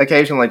that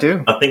occasionally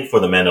too. I think for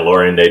The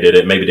Mandalorian they did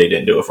it. Maybe they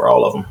didn't do it for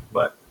all of them,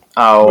 but.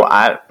 Oh,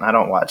 I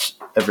don't watch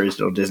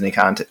original Disney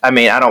content. I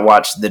mean, I don't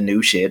watch the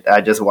new shit. I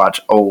just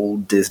watch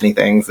old Disney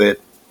things that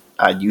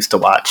I used to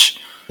watch.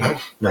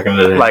 Back in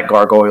the day. Like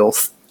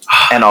Gargoyles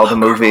and all the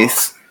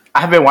movies.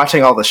 I've been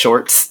watching all the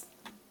shorts.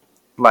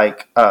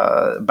 Like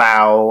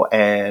Bow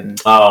and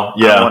I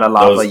Wanna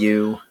Lava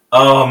You.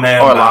 Oh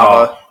man. Or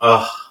Bow.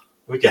 Lava.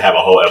 We could have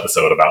a whole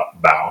episode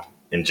about Bow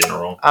in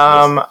general.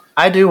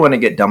 I do want to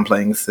get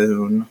dumplings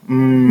soon.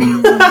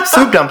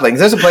 Soup dumplings.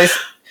 There's a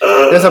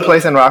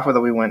place in Rockville that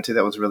we went to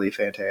that was really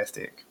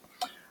fantastic.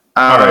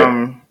 All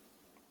right.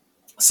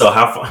 So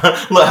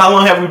how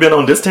long have we been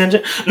on this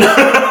tangent?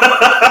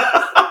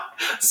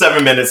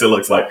 7 minutes, it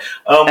looks like.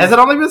 Has it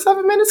only been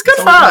 7 minutes? Good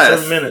for us.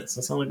 7 minutes.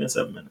 It's only been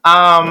 7 minutes.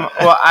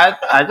 Well,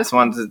 I just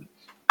wanted to.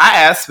 I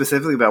asked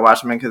specifically about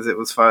Watchmen because it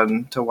was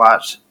fun to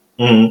watch.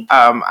 Mm-hmm.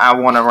 I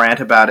want to rant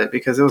about it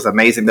because it was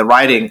amazing. The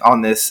writing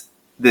on this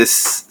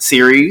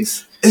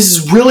series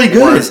is really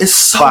good. It's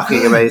so fucking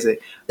good. Amazing.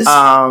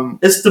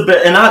 It's the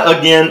best. And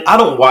I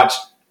don't watch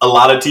a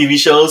lot of TV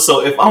shows,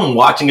 so if I'm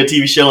watching a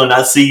TV show and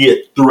I see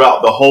it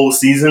throughout the whole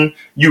season,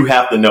 you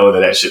have to know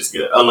that shit's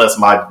good. Unless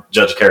my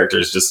judge character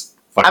is just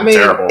fucking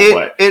terrible.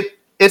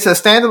 It's a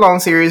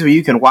standalone series where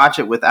you can watch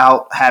it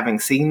without having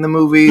seen the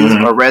movies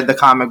or read the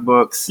comic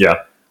books.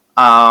 Yeah.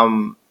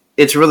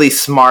 It's really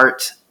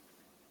smart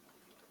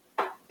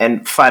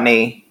and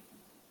funny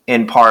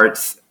in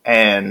parts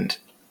and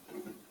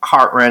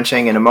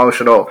heart-wrenching and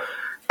emotional.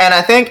 And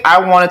I think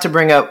I wanted to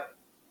bring up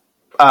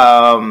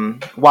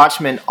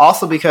Watchmen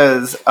also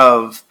because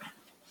of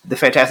the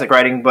fantastic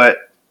writing,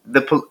 but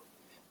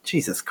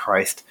Jesus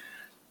Christ,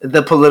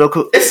 the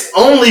political. It's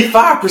only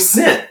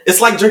 5%.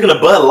 It's like drinking a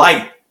Bud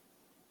Light.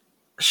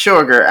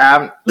 Sugar,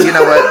 you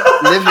know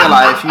what? Live your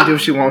life. You do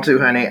what you want to,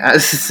 honey.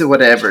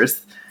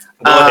 Whatever's.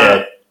 Go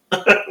ahead.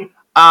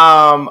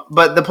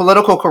 But the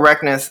political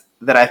correctness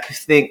that I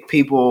think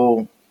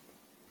people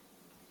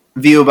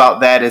view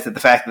about that is that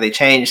the fact that they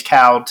changed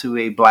Cal to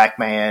a black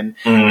man,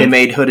 they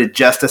made Hooded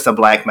Justice a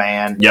black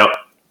man. Yep.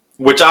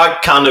 Which I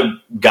kind of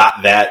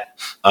got that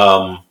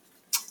I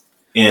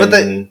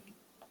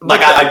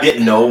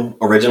didn't know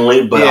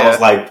originally, but I was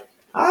like,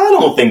 I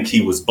don't think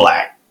he was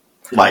black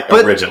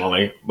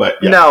originally. But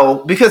yeah.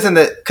 No, because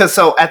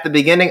so at the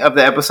beginning of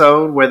the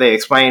episode where they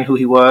explained who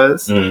he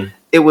was,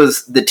 it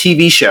was the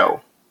TV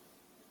show.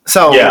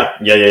 So yeah.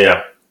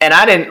 And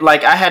I didn't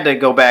I had to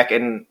go back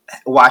and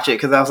watch it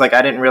because I was like,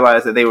 I didn't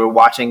realize that they were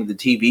watching the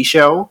TV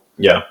show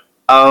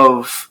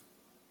of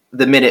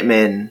the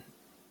Minutemen.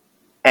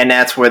 And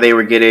that's where they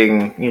were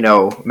getting,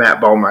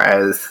 Matt Bomer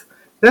as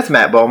That's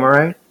Matt Bomer,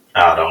 right?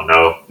 I don't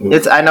know.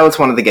 I know it's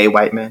one of the gay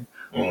white men.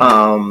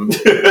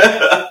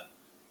 Mm.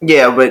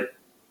 Yeah, but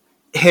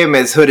him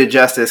as Hooded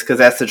Justice, because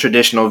that's the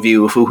traditional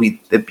view of who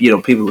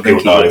people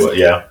think he is.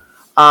 Yeah.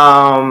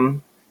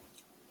 And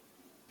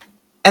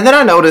then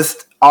I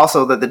noticed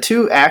also that the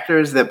two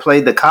actors that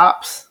played the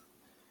cops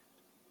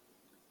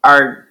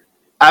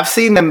I've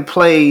seen them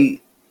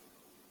play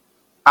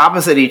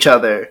opposite each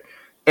other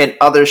in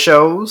other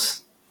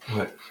shows.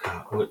 What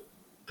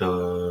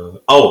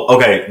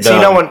okay. So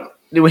you know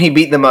when he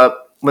beat them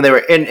up when they were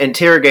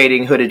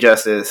interrogating Hooded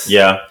Justice.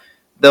 Yeah.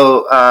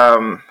 Though.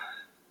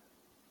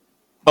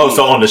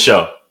 So on the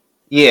show.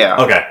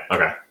 Yeah. Okay.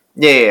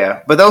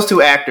 Yeah. But those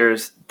two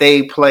actors,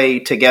 they play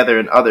together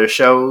in other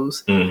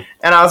shows, and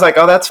I was like,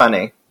 oh, that's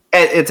funny.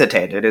 It's a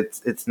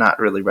tangent. It's not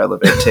really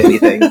relevant to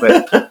anything,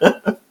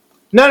 but.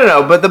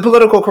 No. But the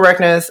political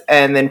correctness,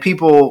 and then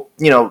people,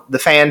 the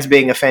fans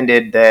being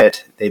offended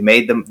that they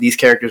made these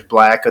characters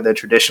black or they're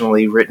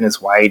traditionally written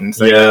as white and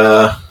stuff.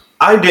 Yeah,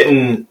 I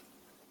didn't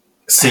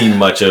see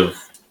much of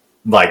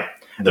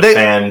the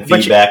fan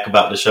feedback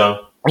about the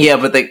show. Yeah,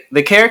 but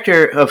the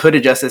character of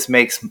Hooded Justice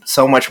makes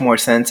so much more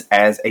sense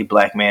as a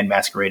black man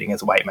masquerading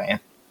as a white man.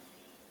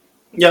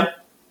 Yeah,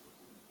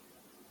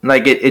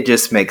 it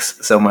just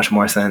makes so much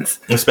more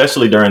sense,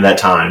 especially during that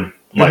time.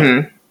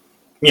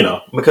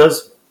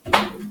 Because.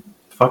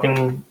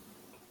 Fucking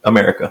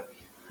America.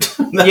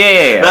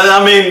 Yeah.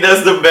 I mean,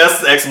 that's the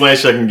best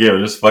explanation I can give.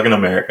 Just fucking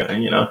America,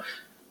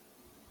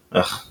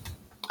 Ugh.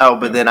 Oh,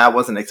 but then I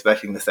wasn't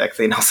expecting the sex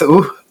scene.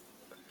 Also,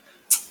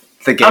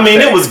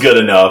 it was good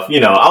enough.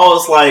 I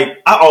was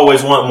like, I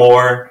always want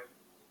more.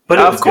 But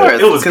it was good.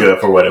 It was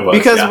good for what it was.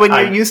 Because when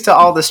you're used to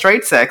all the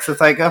straight sex,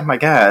 it's like, oh my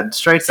god,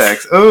 straight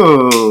sex.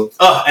 Ooh.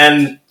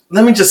 And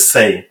let me just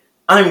say,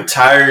 I'm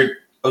tired.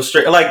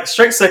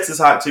 Straight sex is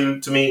hot to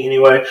me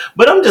anyway,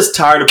 but I'm just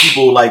tired of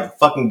people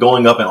fucking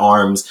going up in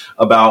arms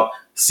about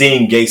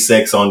seeing gay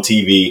sex on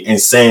TV and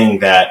saying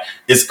that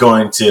it's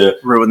going to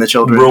ruin the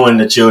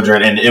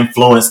children and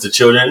influence the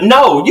children.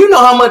 No, you know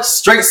how much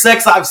straight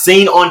sex I've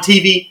seen on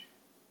TV?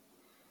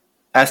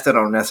 I still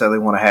don't necessarily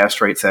want to have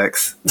straight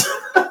sex.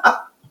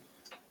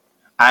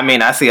 I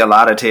mean, I see a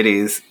lot of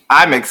titties.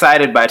 I'm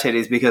excited by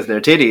titties because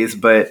they're titties,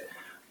 but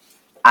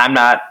I'm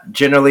not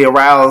generally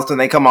aroused when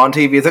they come on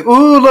TV. It's like,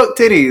 ooh, look,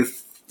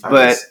 titties.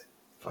 But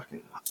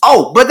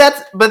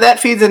that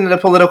feeds into the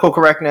political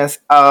correctness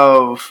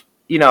of,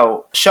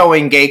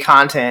 showing gay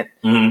content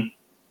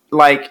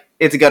like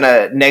it's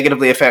gonna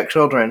negatively affect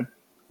children,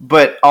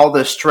 but all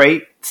the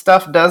straight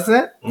stuff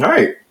doesn't.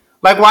 Right.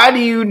 Why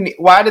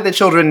do the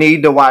children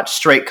need to watch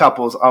straight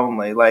couples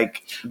only?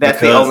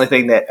 That's the only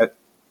thing that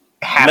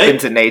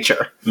happens in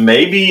nature.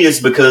 Maybe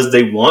it's because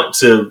they want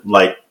to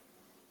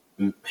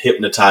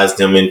hypnotize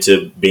them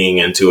into being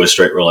into a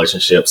straight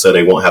relationship so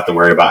they won't have to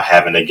worry about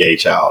having a gay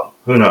child.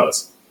 Who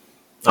knows?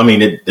 I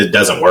mean, it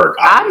doesn't work.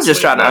 I'm just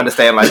trying to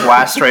understand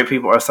why straight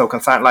people are so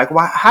concerned.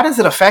 How does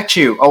it affect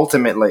you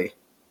ultimately?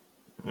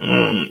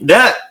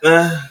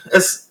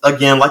 It's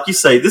again, like you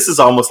say, this is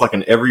almost like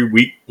an every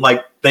week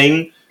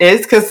thing.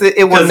 It's because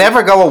it will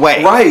never go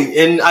away, right?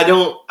 And I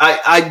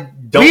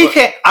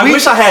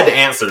wish I had the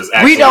answers.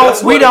 Actually.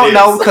 We don't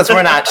know because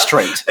we're not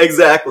straight.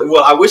 Exactly.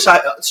 Well, I wish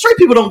straight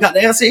people don't got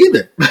the answer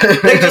either.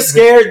 They're just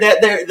scared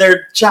that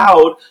their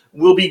child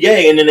will be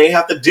gay, and then they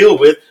have to deal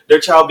with their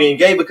child being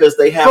gay because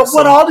they have. But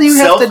what all do you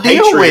have to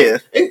deal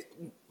with?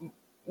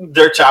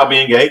 Their child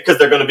being gay because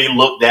they're going to be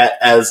looked at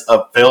as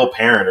a failed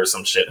parent or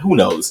some shit. Who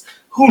knows?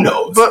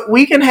 But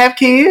we can have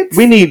kids.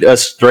 We need a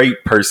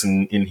straight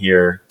person in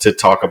here to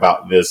talk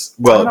about this.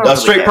 Well, a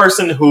straight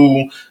person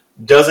who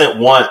doesn't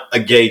want a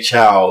gay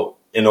child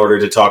in order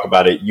to talk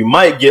about it. You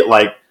might get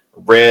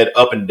read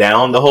up and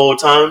down the whole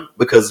time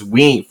because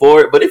we ain't for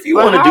it. But if you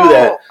want to do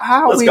that,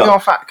 how are we going to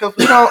find? Because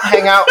we don't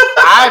hang out.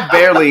 I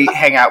barely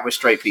hang out with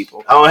straight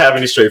people. I don't have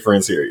any straight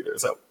friends here either.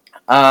 So,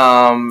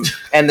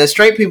 and the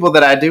straight people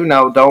that I do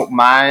know don't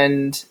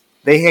mind.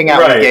 They hang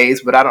out with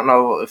gays, but I don't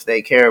know if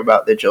they care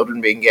about their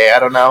children being gay. I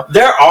don't know.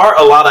 There are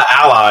a lot of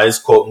allies,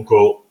 quote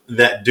unquote,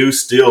 that do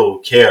still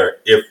care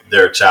if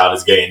their child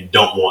is gay and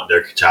don't want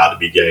their child to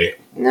be gay.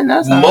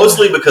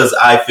 Mostly because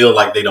I feel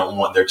like they don't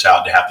want their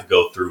child to have to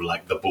go through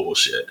the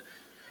bullshit.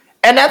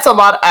 And that's a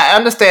lot. I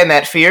understand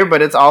that fear,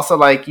 but it's also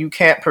you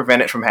can't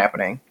prevent it from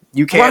happening.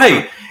 You can't.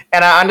 Right.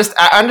 And I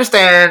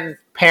understand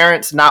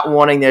parents not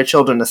wanting their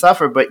children to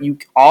suffer, but you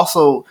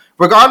also,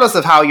 regardless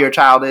of how your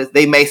child is,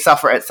 they may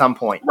suffer at some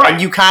point. Right.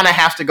 And you kind of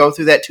have to go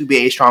through that to be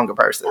a stronger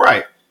person.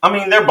 Right. I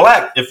mean, they're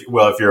black. If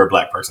you're a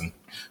black person,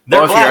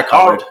 they're black. If you're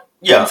colored,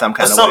 in some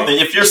kind of way.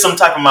 If you're some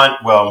type of I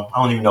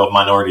don't even know if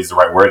minority is the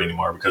right word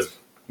anymore because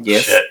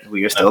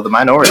we are still the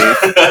minority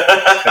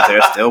because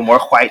there's still more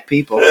white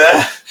people.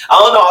 I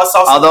don't know. I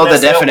saw although the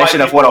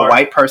definition of what a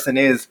white person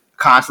is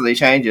constantly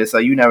changes, so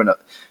you never know.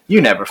 You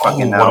never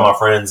fucking know. One of my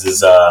friends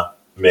is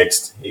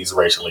mixed. He's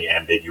racially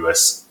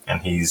ambiguous,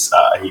 and he's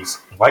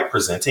white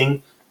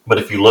presenting. But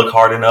if you look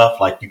hard enough,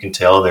 you can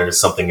tell there's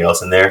something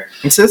else in there.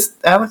 Is this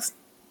Alex?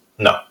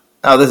 No.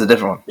 Oh, this is a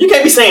different one. You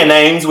can't be saying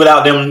names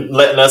without them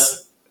letting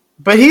us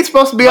But he's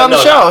supposed to be on the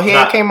show. He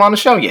ain't came on the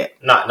show yet.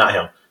 Not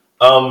him.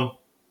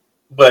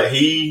 But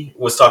he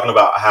was talking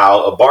about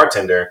how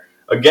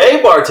a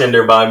gay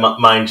bartender,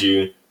 mind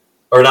you,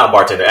 or not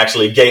bartender,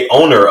 actually, gay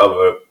owner of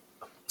a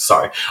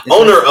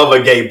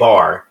gay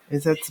bar.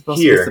 Is that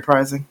supposed to be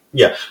surprising?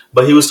 Yeah,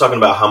 but he was talking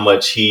about how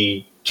much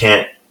he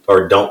can't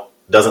or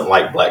doesn't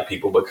like black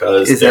people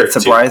because is that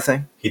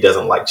surprising? He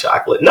doesn't like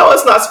chocolate. No,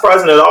 it's not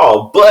surprising at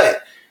all.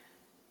 But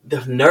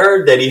the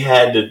nerve that he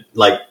had to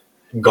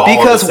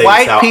because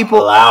white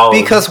people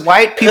that's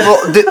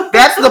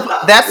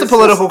the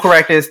political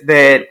correctness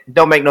that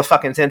don't make no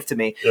fucking sense to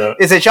me. Yeah.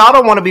 Is that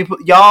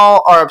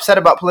y'all are upset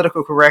about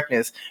political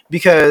correctness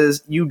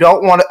because you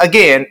don't want to,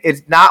 again,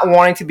 it's not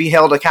wanting to be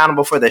held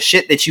accountable for the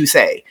shit that you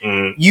say.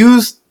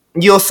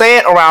 You'll say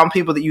it around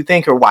people that you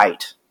think are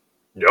white.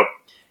 Yep.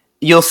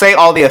 You'll say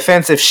all the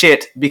offensive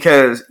shit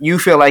because you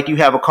feel like you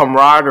have a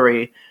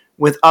camaraderie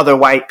with other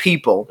white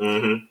people.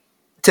 Mm-hmm.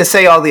 To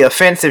say all the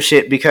offensive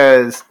shit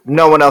because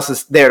no one else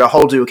is there to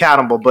hold you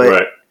accountable,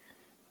 but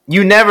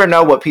you never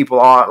know what people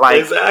are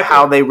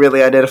how they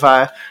really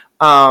identify.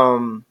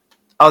 The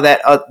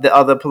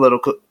other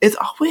political,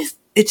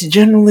 it's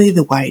generally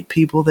the white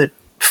people that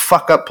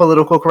fuck up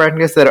political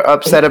correctness that are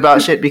upset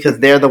about shit because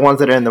they're the ones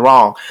that are in the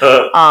wrong.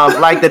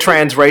 Like the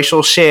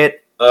transracial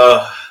shit.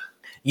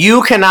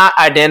 You cannot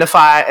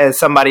identify as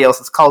somebody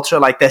else's culture.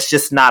 Like, that's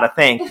just not a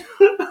thing.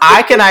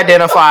 I can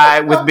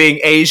identify with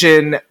being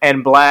Asian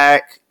and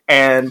black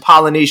and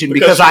Polynesian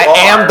because I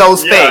am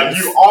those things.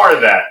 You are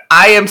that.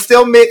 I am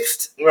still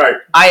mixed. Right.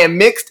 I am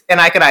mixed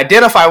and I can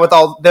identify with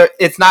all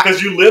it's not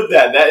because you live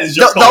that. That is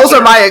your those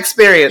are my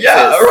experiences.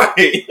 Yeah,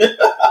 right.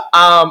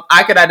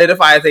 I can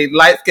identify as a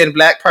light-skinned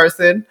black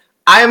person.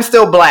 I am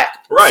still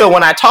black. Right. So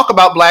when I talk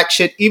about black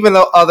shit, even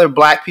though other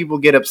black people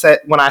get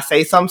upset when I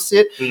say some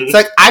shit, it's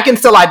like I can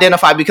still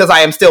identify because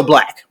I am still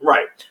black.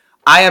 Right.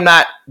 I am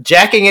not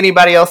jacking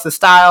anybody else's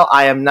style.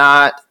 I am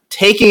not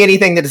taking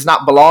anything that does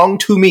not belong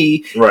to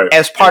me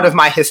as part of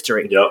my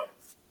history. Yep.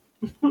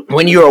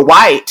 When you're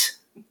white,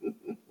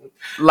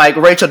 like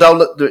Rachel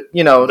whatever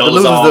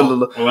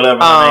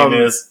her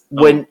name is,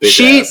 when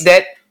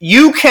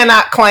you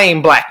cannot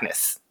claim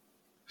blackness.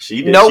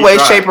 She did. No way,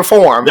 shape, or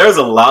form. There's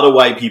a lot of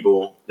white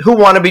people who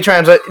want to be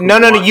trans. No.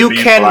 You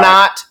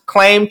cannot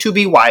claim to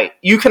be white.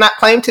 You cannot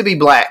claim to be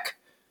black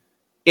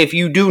if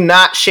you do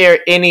not share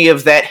any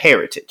of that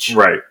heritage.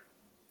 Right.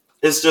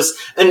 It's just,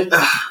 and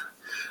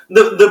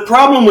the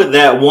problem with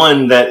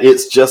that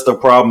it's just a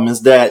problem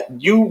is that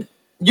you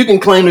can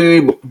claim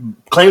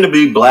to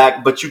be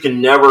black, but you can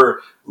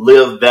never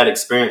live that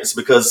experience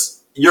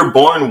because you're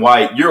born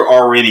white. You're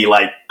already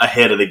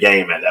ahead of the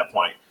game at that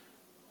point.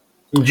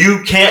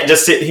 You can't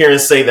just sit here and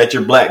say that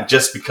you're black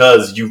just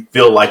because you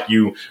feel like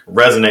you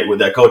resonate with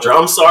that culture.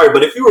 I'm sorry,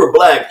 but if you were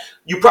black,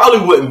 you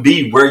probably wouldn't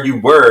be where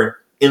you were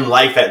in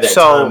life at that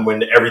time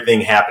when everything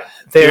happened.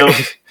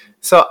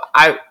 So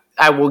I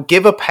will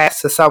give a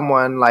pass to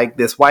someone like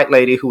this white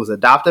lady who was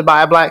adopted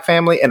by a black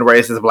family and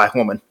raised as a black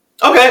woman.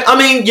 Okay, I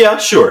mean, yeah,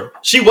 sure.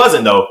 She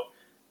wasn't, though.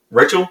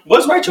 Rachel?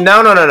 Was Rachel?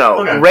 No.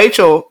 Okay.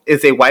 Rachel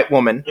is a white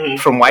woman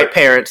from white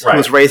parents who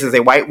was raised as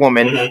a white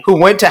woman who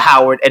went to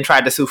Howard and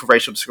tried to sue for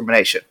racial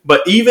discrimination.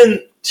 But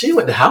even she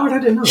went to Howard? I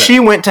didn't know that. She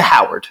went to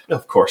Howard.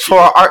 Of course for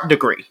an art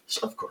degree.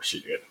 Of course she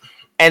did.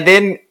 And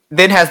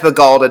then has the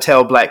gall to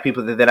tell black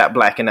people that they're not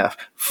black enough.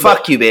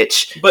 Fuck you,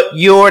 bitch. But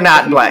you're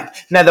not black.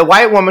 Now, the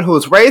white woman who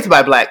was raised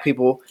by black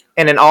people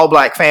in an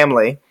all-black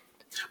family,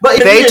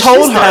 they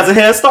told her... has a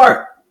head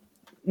start.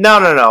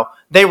 No.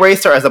 They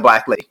raised her as a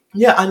black lady.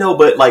 Yeah, I know,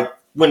 but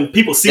when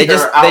people see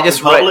her out in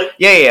public...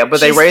 but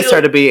they raised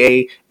her to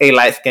be a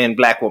light-skinned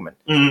black woman.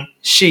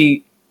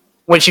 Mm-hmm.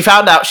 When she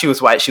found out she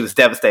was white, she was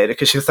devastated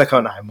because she was like,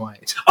 oh, no, I'm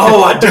white.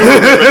 Oh, I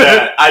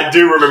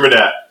do remember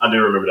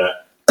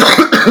that.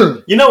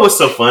 You know what's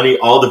so funny?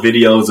 All the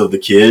videos of the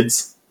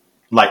kids,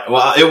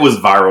 it was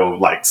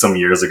viral some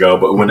years ago,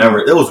 but whenever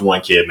it was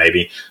one kid,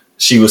 maybe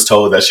she was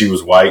told that she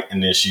was white,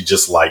 and then she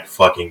just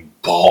fucking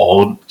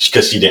bawled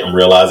because she didn't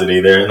realize it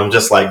either. And I'm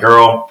just like,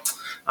 girl,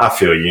 I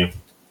feel you.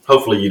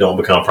 Hopefully, you don't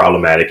become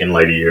problematic in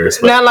later years.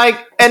 But. Now,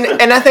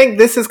 and I think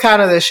this is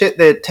kind of the shit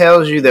that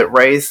tells you that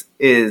race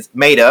is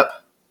made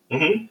up,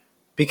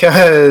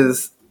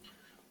 because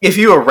if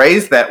you were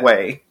raised that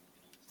way,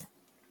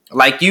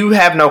 you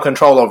have no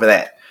control over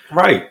that.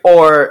 Right.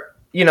 Or,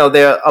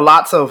 there are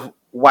lots of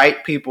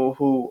white people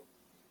who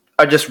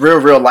are just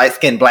real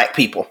light-skinned black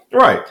people.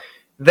 Right.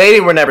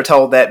 They were never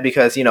told that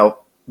because,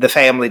 the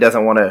family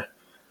doesn't want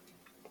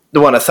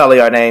to sully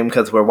our name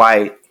because we're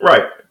white.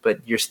 Right.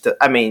 But you're still,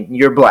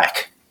 you're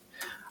black.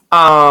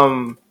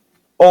 Or,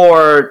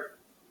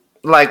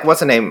 what's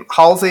her name?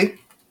 Halsey?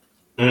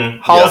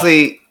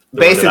 Halsey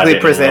basically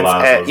presents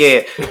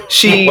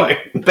she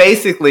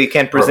basically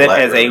can present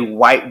as a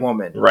white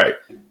woman. Right.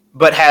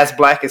 But has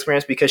black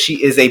experience because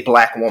she is a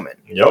black woman.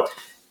 Yep.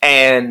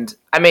 And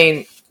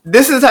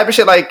this is the type of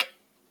shit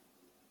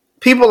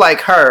people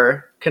like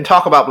her can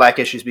talk about black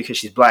issues because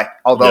she's black,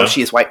 although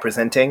she is white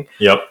presenting.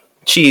 Yep.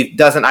 She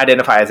doesn't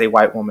identify as a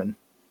white woman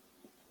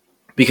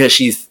because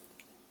she's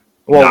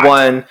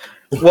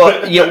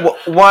Well, yeah,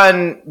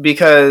 one,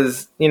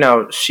 because,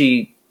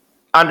 she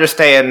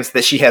understands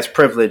that she has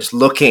privilege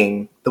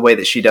looking the way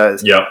that she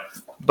does. Yep.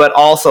 But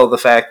also the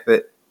fact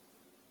that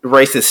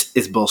race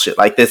is bullshit.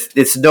 Like this,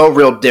 it's no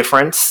real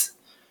difference.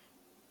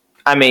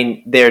 I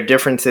mean, there are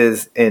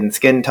differences in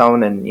skin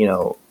tone and,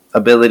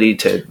 ability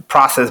to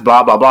process,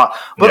 blah, blah, blah.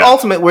 But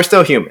ultimately, we're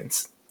still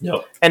humans.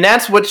 Yep. And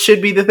that's what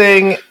should be the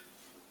thing.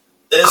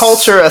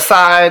 Culture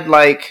aside,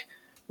 like,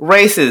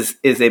 race is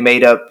a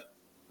made-up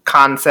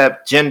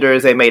concept. Gender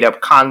is a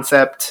made-up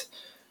concept.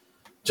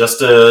 Just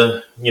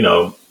to,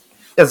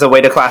 as a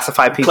way to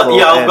classify people. I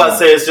was about to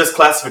say it's just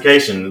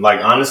classification.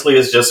 Like, honestly,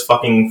 it's just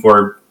fucking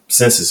for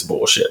census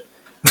bullshit.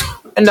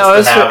 No,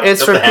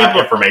 it's for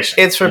people.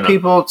 Information. It's for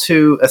people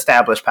to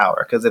establish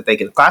power, because if they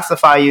can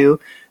classify you,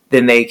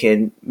 then they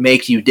can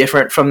make you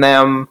different from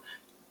them,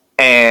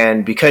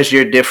 and because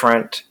you're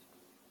different,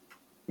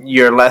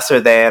 you're lesser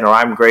than, or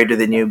I'm greater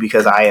than you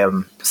because I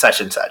am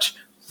such and such.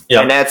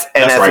 Yeah, and that's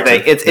right, the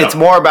thing. It's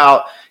more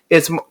about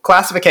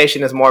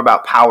classification is more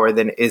about power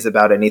than it is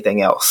about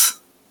anything else.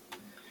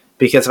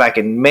 Because if I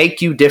can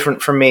make you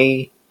different from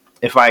me,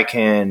 if I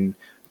can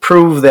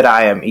prove that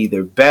I am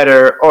either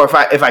better, or if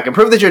I can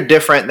prove that you're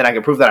different, then I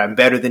can prove that I'm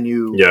better than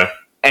you. Yeah,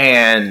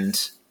 and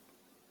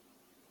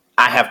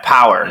I have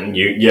power.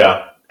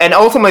 And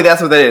ultimately,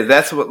 that's what that is.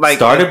 That's what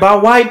started by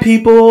white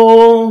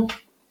people.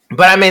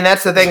 But I mean,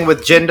 that's the thing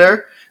with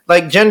gender.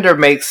 Like, gender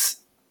makes.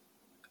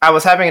 I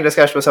was having a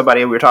discussion with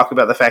somebody, and we were talking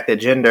about the fact that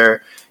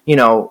gender,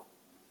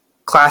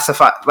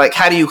 classify. Like,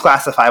 how do you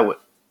classify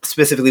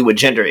specifically what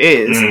gender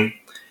is? Mm-hmm.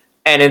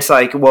 And it's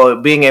like, well,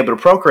 being able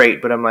to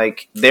procreate. But I'm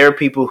like, there are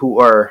people who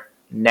are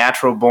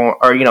natural born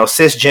or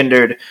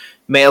cisgendered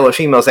male or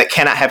females that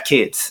cannot have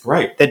kids.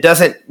 Right. That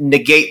doesn't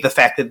negate the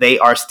fact that they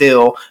are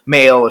still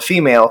male or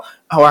female,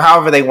 or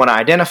however they want to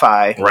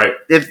identify. Right.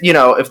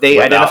 If they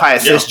identify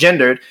as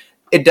cisgendered.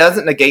 It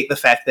doesn't negate the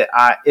fact that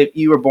if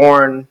you're a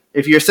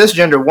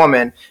cisgender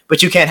woman,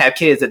 but you can't have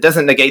kids, it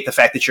doesn't negate the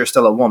fact that you're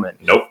still a woman.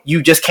 Nope.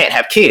 You just can't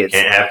have kids.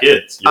 Can't have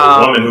kids. You're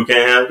a woman who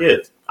can't have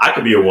kids. I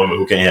could be a woman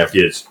who can't have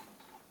kids.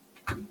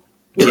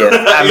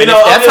 Yeah. I mean,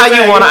 that's how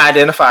you want to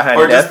identify,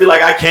 honey. Or just be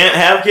like, I can't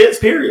have kids,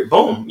 period.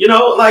 Boom.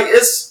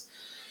 It's...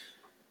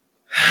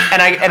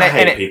 And I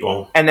hate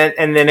people. And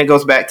then it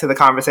goes back to the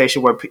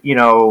conversation where,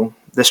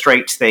 the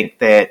straights think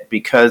that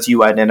because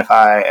you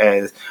identify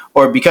as,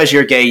 or because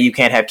you're gay, you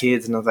can't have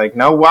kids. And I was like,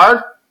 no,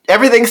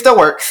 everything still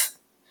works.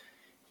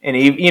 And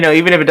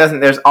even if it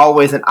doesn't, there's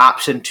always an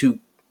option to,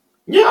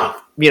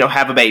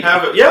 have a baby.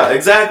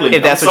 Exactly.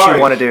 If that's what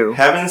you want to do.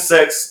 Having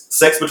sex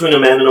between a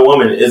man and a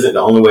woman isn't the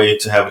only way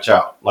to have a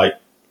child. Like,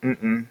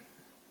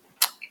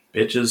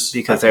 bitches.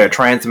 Because there are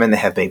trans men that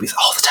have babies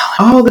all the time.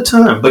 All the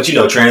time. But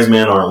trans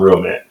men aren't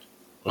real men.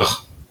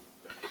 Ugh.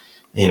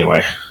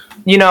 Anyway.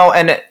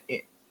 And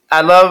I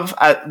love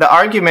the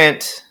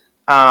argument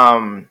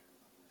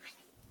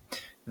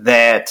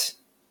that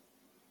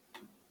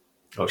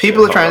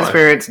people of trans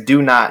experience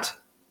do not.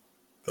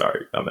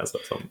 Sorry, I messed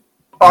up something.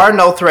 Are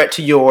no threat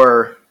to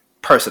your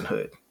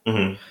personhood.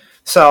 Mm-hmm.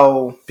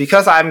 So,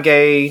 because I'm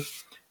gay,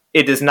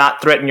 it does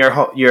not threaten your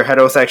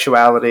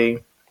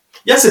heterosexuality.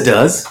 Yes, it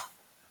does.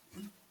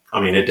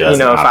 I mean, it does.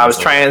 If I was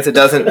trans, it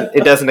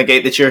doesn't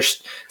negate that you're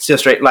still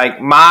straight.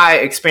 Like, my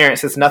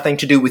experience has nothing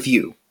to do with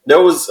you. There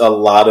was a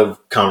lot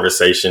of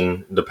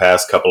conversation the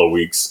past couple of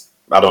weeks.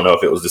 I don't know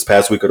if it was this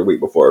past week or the week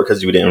before,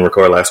 because we didn't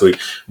record last week.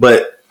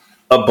 But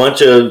a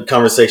bunch of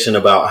conversation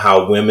about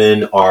how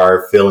women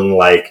are feeling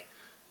like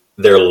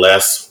they're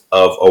less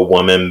of a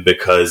woman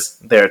because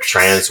they're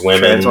trans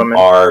women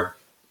are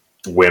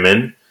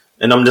women.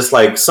 And I'm just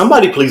like,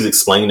 somebody please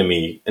explain to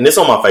me. And it's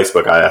on my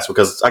Facebook, I asked,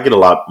 because I get a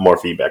lot more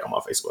feedback on my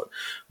Facebook.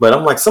 But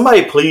I'm like,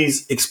 somebody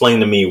please explain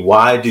to me,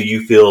 why do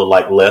you feel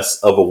like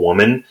less of a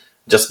woman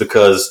just to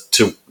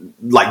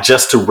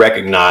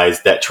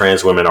recognize that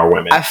trans women are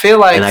women? I feel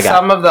like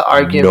some of the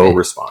argument, no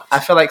response. I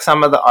feel like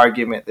some of the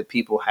argument that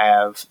people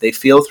have, they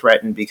feel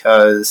threatened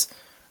because,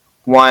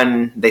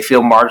 one, they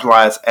feel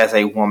marginalized as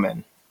a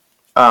woman,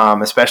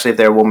 especially if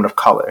they're a woman of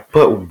color.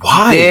 But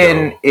why?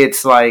 Then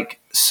it's like,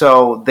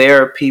 so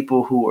there are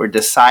people who are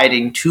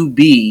deciding to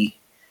be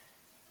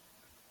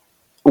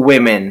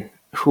women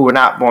who were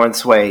not born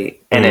sway,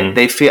 and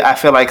I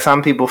feel like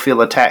some people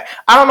feel attacked.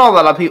 I don't know,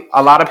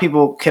 a lot of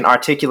people can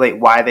articulate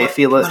why they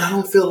feel it. But I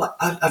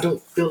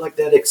don't feel like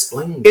that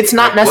explains. It's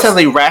not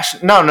necessarily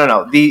rational.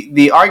 No.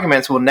 The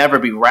arguments will never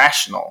be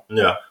rational.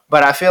 Yeah.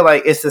 But I feel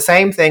like it's the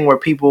same thing where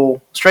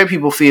straight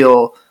people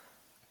feel,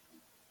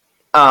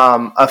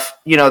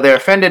 they're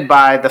offended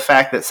by the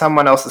fact that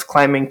someone else is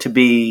claiming to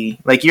be,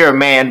 like, you're a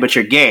man, but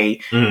you're gay.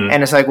 Mm-hmm.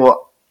 And it's like,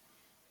 well,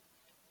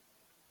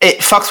 it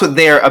fucks with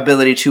their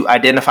ability to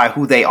identify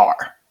who they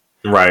are.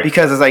 Right.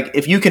 Because it's like,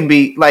 if you can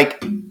be,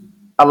 like,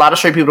 a lot of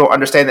straight people don't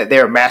understand that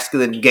they're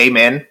masculine gay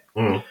men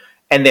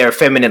and they're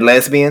feminine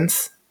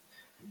lesbians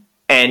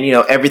and,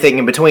 everything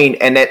in between.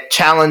 And that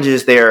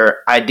challenges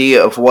their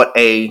idea of what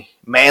a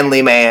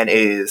manly man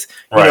is.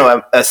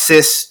 Right. A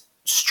cis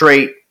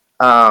straight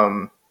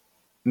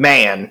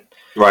man.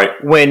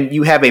 Right. When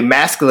you have a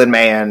masculine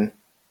man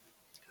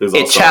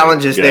it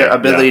challenges their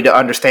ability to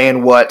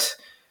understand what.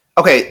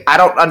 Okay, I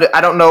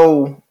don't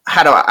know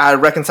how I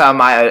reconcile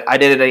my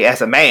identity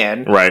as a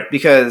man, right?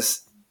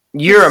 Because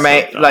you're a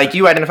man, like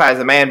you identify as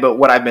a man, but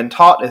what I've been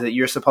taught is that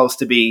you're supposed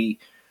to be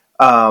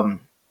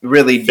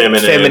really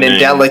feminine,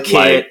 delicate,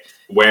 like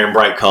wearing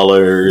bright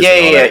colors.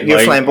 Yeah. You're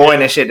like,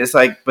 flamboyant and shit. It's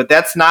like, but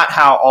that's not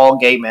how all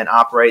gay men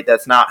operate.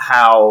 That's not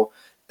how.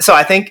 So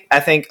I think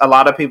a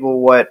lot of people,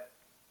 what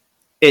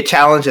it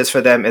challenges for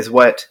them is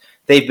what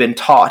they've been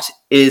taught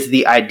is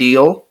the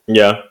ideal.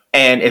 Yeah.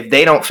 And if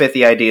they don't fit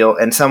the ideal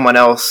and someone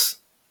else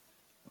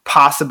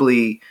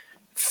possibly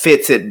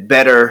fits it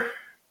better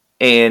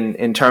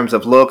in terms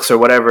of looks or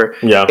whatever,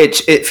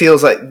 it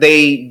feels like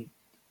they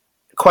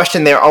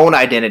question their own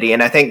identity.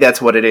 And I think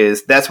that's what it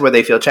is. That's where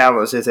they feel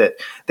challenged, is that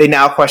they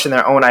now question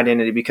their own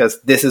identity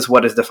because this is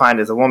what is defined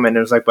as a woman. It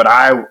was like, but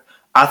I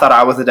thought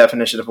I was the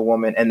definition of a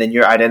woman, and then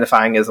you're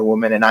identifying as a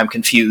woman, and I'm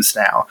confused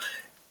now.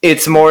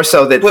 It's more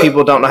so that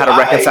people don't know how to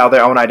reconcile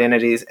their own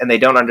identities, and they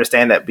don't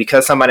understand that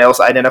because somebody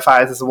else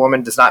identifies as a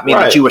woman does not mean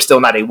that you are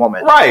still not a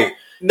woman. Right.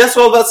 That's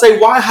what I was about to say.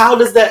 Why? How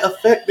does that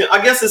affect them? I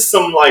guess it's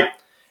some like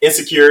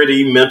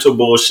insecurity, mental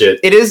bullshit.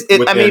 It is.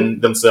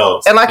 Within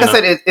themselves. And like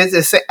I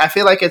said, I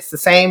feel like it's the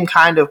same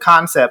kind of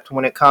concept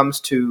when it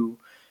comes to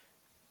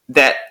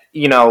that.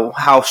 You know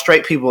how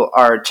straight people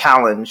are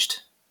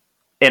challenged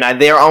in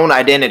their own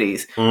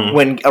identities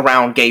when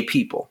around gay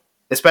people,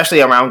 especially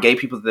around gay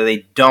people that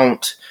they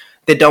don't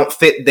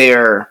fit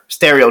their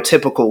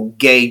stereotypical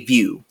gay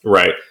view.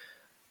 Right.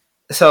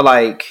 So,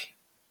 like,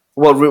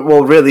 what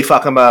will really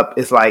fuck them up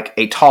is, like,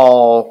 a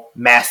tall,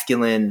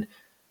 masculine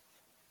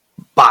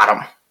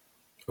bottom.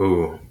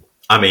 Ooh.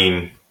 I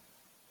mean,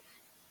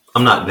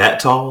 I'm not that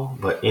tall,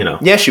 but, you know.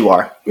 Yes, you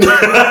are. No,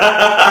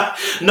 but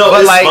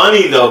it's like,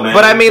 funny, though, man.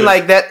 But, I mean,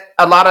 like, that,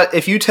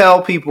 if you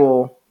tell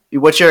people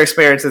what your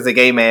experience as a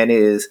gay man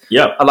is,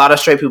 a lot of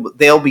straight people,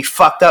 they'll be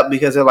fucked up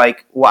because they're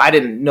like, well, I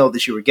didn't know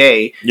that you were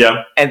gay.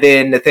 Yeah. And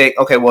then they think,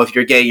 okay, well, if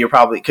you're gay, you're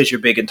probably, because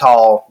you're big and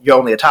tall, you're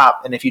only a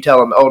top. And if you tell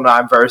them, oh, no,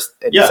 I'm versed,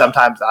 and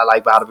sometimes I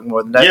like bottoming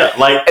more than that. Yeah,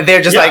 like, and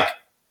they're just like,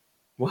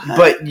 what?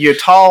 But you're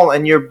tall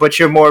and you're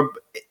more,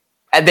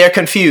 and they're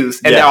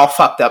confused and they're all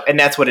fucked up. And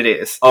that's what it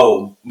is.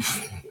 Oh,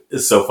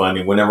 it's so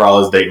funny. Whenever I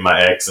was dating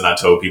my ex and I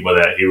told people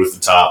that he was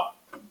the top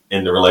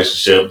in the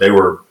relationship, they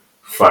were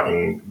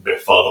fucking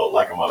befuddled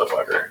like a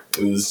motherfucker.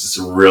 It was just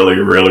really,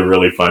 really,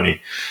 really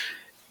funny.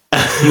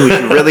 You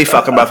would really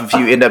fuck him up if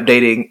you end up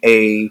dating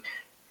a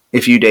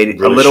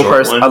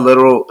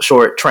little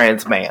short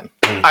trans man.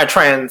 A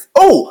trans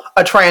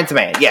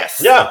man,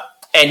 yes. Yeah.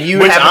 And you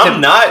Which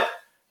I'm not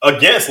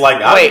against,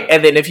 like,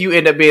 and then if you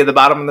end up being the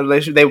bottom of the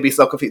relationship, they would be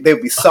so confused. They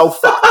would be so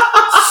fucked.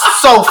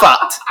 So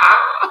fucked.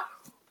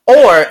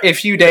 Or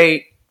if you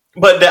date,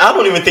 but I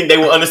don't even think they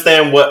will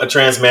understand what a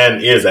trans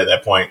man is at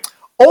that point.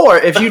 Or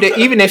if you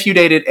even if you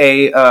dated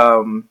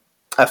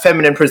a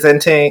feminine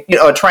presenting,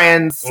 a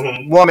trans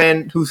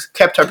woman who's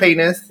kept her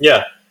penis,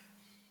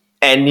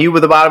 and you were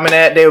the bottom of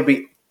that, they would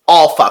be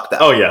all fucked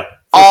up. Oh yeah,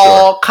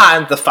 all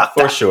kinds of fucked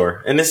up for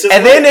sure. And this is,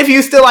 then if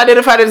you still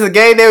identified as a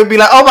gay, they would be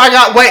like, "Oh my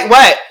god, wait,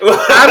 what?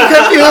 I'm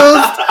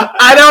confused.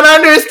 I don't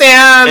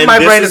understand. And my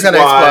brain is gonna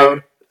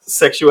explode."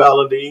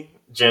 Sexuality,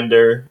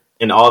 gender,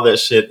 and all that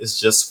shit is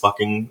just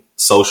fucking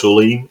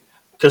socially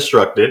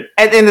constructed.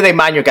 At the end of the day,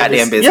 mind your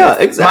goddamn business. Yeah,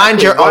 exactly.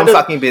 Mind your own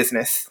fucking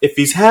business. If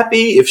he's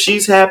happy, if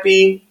she's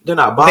happy, they're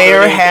not bothering.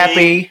 They're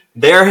happy.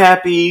 They're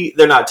happy.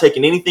 They're not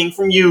taking anything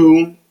from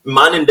you.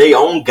 Minding their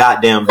own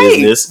goddamn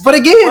business. But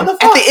again, at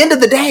the end of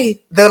the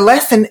day, the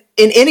lesson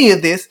in any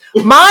of this,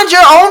 mind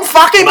your own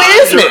fucking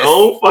business. Mind your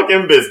own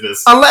fucking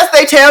business. Unless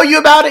they tell you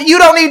about it, you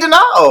don't need to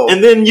know.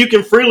 And then you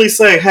can freely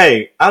say,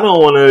 hey, I don't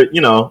want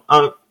to,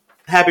 I'm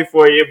happy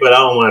for you, but I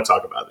don't want to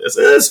talk about this.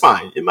 It's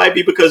fine. It might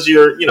be because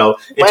you're,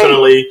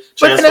 internally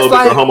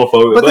transphobic or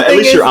homophobic, but at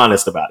least you're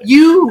honest about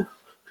it.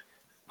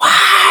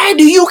 Why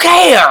do you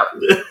care?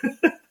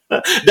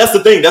 That's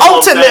the thing. That's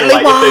ultimately,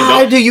 what I'm saying.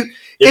 Why do you?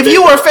 If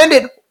you were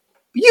offended,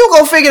 you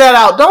go figure that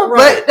out.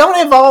 Don't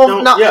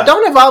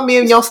involve me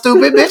in your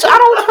stupid bitch. I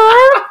don't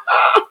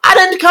care. I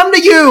didn't come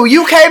to you.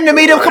 You came to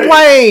me to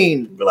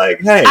complain. Like,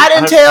 hey, I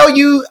didn't tell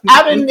you.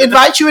 I didn't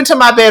invite you into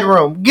my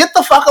bedroom. Get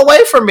the fuck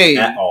away from me.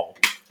 At all.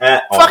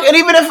 Fuck, and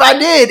even if I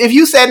did, if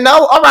you said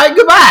no, all right,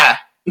 goodbye.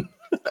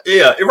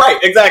 Yeah, right,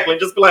 exactly.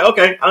 Just be like,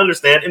 okay, I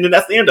understand, and then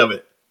that's the end of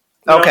it.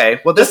 Okay,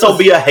 well, just don't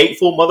be a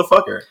hateful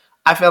motherfucker.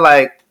 I feel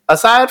like,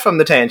 aside from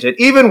the tangent,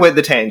 even with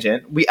the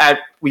tangent,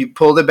 we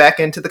pulled it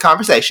back into the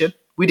conversation.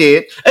 We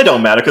did. It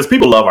don't matter because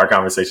people love our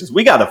conversations.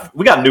 We got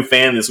a new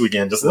fan this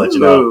weekend, just to let you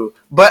know.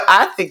 But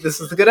I think this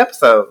is a good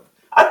episode.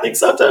 I think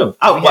so too.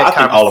 I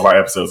think all of our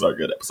episodes are a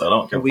good episode. I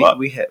don't care.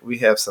 We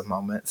have some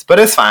moments, but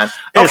it's fine.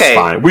 It's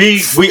fine.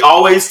 We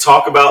always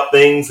talk about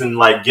things and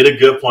like get a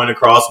good point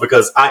across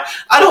because I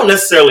don't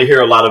necessarily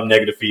hear a lot of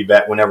negative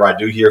feedback. Whenever I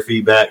do hear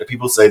feedback,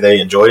 people say they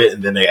enjoy it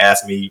and then they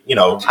ask me,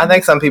 I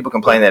think some people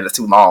complain that it's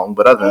too long,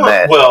 but other than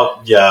that,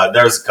 yeah,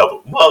 there's a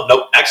couple. Well,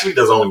 no, actually,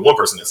 there's only one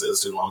person that says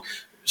it's too long.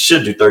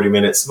 Should do 30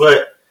 minutes,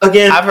 but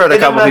again, I've heard a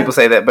couple people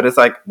say that, but it's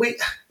like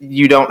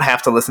you don't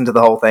have to listen to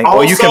the whole thing,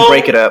 or you can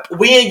break it up.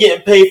 We ain't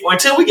getting paid for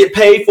until we get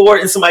paid for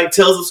it, and somebody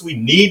tells us we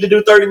need to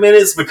do 30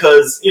 minutes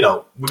because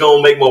we're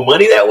gonna make more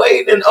money that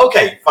way. Then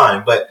okay,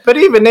 fine. But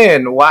even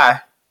then,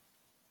 why?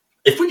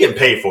 If we get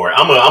paid for it,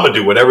 I'm gonna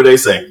do whatever they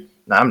say.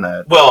 No, I'm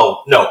not.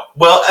 Well, no.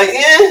 Well,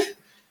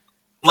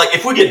 like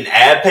if we're getting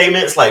ad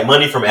payments, like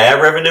money from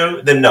ad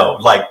revenue, then no.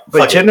 Like,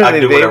 but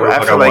generally,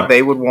 I feel like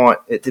they would want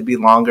it to be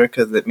longer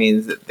because it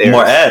means that there's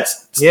more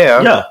ads.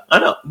 Yeah, I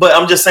know. But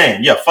I'm just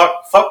saying,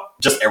 fuck,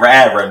 just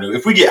ad revenue.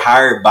 If we get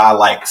hired by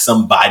like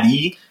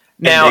somebody,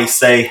 now and they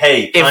say,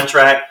 hey,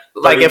 contract.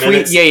 Like if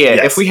minutes,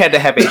 if we had to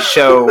have a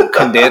show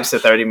condensed to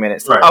 30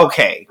 minutes, right.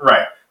 Okay,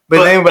 right.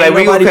 But then,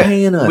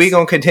 we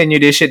gonna continue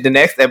this shit the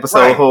next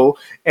episode, right.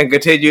 And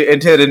continue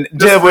until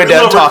we're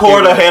done talking.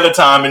 Record ahead of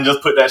time and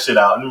just put that shit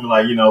out, and be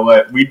like, you know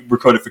what? We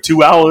recorded for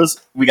 2 hours.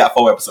 We got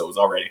 4 episodes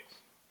already.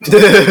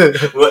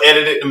 We'll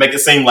edit it and make it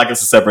seem like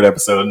it's a separate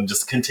episode and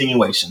just a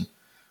continuation.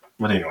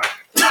 But anyway,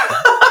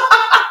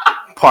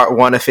 part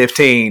 1 of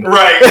 15.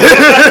 Right.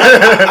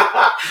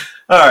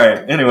 All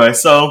right. Anyway,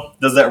 so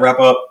does that wrap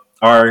up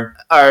our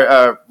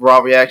raw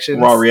reactions?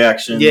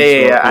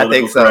 Yeah, I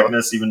think so.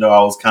 Even though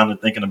I was kind of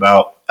thinking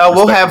about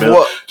we'll have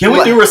what? Can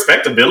we do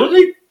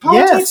respectability?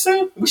 Yes,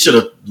 we should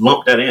have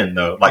lumped that in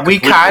though. Like we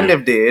kind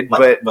of did,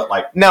 but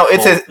no,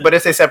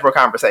 it's a separate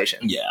conversation.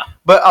 Yeah,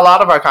 but a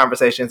lot of our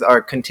conversations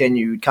are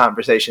continued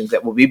conversations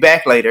that will be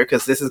back later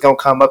because this is going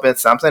to come up in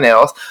something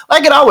else,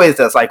 like it always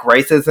does, like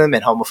racism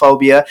and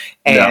homophobia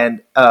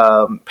and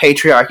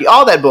patriarchy.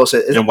 All that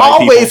bullshit is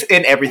always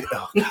in everything.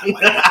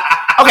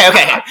 Oh, God,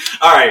 Okay.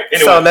 All right.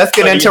 Anyway, so let's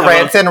get into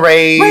rants and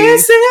raves.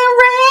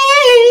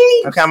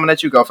 Okay, I'm gonna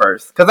let you go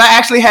first because I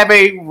actually have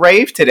a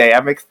rave today.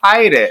 I'm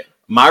excited.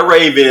 My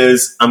rave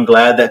is I'm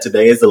glad that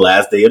today is the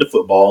last day of the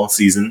football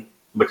season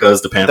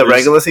because the Panthers. The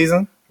regular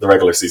season? The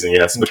regular season,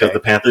 yes. Okay. Because the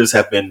Panthers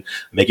have been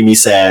making me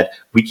sad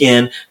week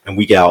in and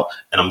week out.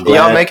 And I'm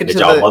glad that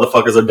y'all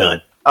motherfuckers are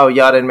done. Oh,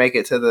 y'all didn't make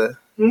it to the...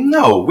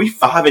 No, we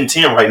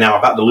 5-10 right now,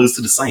 about to lose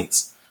to the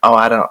Saints. Oh,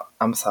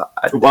 I'm sorry.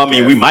 Well, I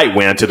mean, we might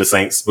win to the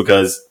Saints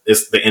because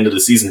it's the end of the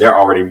season. They're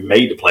already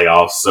made the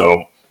playoffs,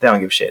 so... They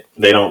don't give a shit.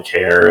 They don't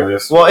care.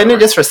 Well, isn't it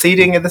just for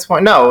seeding at this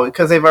point? No,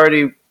 because they've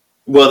already...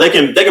 Well, they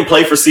can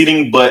play for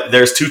seeding, but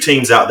there's 2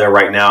 teams out there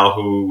right now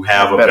who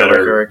have a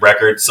better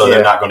record, so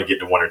they're not going to get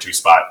the 1 or 2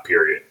 spot,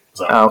 period.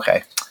 So,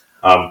 okay.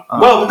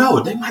 Well, no,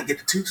 they might get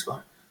the 2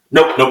 spot.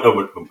 Nope. I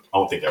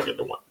don't think they'll get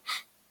the 1.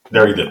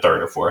 They're either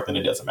 3rd or 4th, and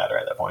it doesn't matter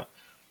at that point.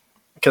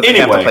 Because they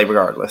have to play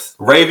regardless.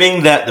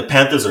 Raving that the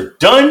Panthers are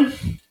done,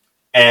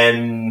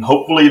 and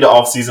hopefully the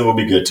offseason will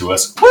be good to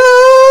us. Woo!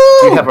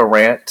 Do you have a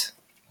rant?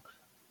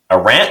 A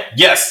rant?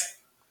 Yes.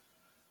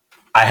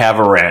 I have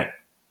a rant.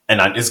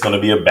 And it's going to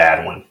be a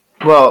bad one.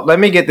 Well, let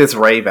me get this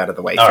rave out of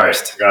the way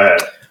first. Right,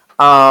 go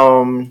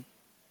ahead.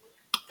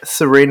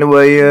 Serena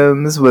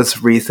Williams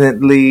was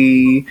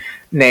recently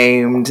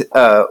named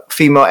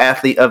Female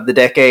Athlete of the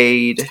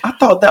Decade. I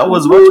thought that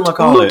was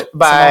whatchamacallit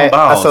by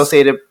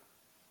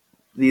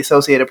the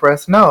Associated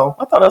Press. No,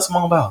 I thought that was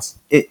Simone Biles.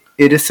 It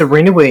is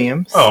Serena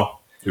Williams. Oh,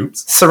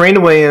 oops. Serena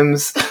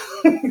Williams.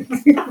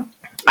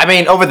 I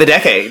mean, over the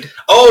decade.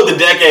 Oh, the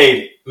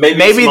decade.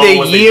 Maybe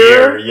the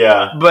year,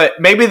 yeah.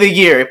 But maybe the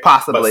year,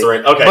 possibly.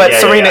 But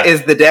Serena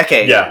is the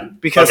decade. Yeah.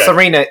 Because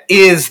Serena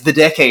is the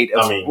decade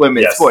of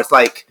women's sports.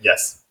 Like,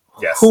 yes.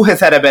 Who has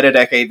had a better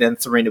decade than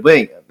Serena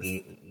Williams?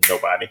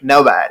 Nobody.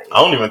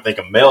 I don't even think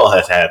a male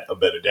has had a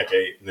better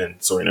decade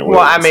than Serena Williams.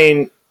 Well, I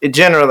mean,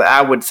 generally,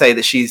 I would say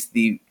that she's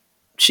the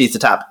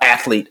top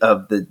athlete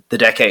of the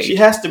decade. She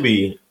has to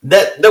be.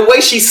 The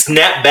way she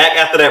snapped back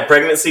after that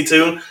pregnancy,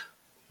 too.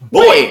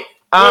 Boy.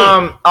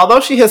 Although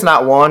she has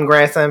not won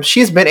Grand Slam,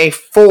 she's been a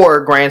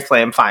 4 Grand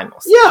Slam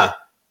finals. Yeah.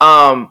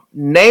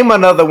 Name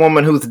another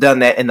woman who's done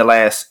that in the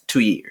last 2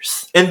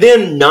 years. And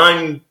then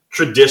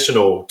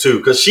non-traditional, too,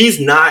 because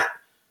she's not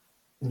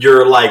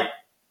your,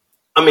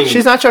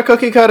 she's not your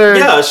cookie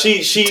cutter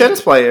she tennis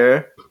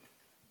player.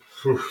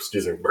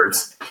 Excuse me,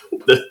 birds.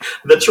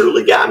 that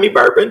truly got me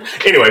burping.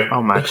 Anyway.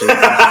 Oh, my Jesus.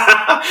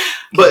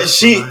 But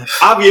she,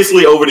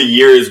 obviously, over the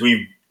years,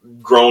 we've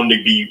grown to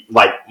be,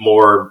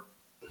 more...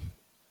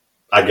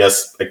 I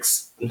guess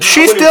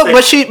she's still,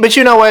 but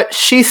you know what?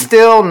 She's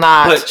still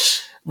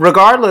not.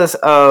 Regardless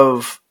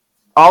of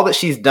all that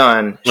she's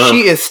done,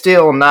 she is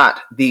still not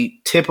the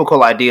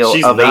typical ideal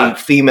of a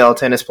female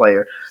tennis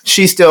player.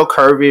 She's still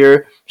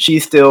curvier.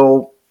 She's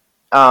still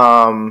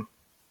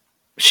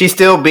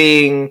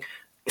being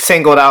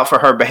singled out for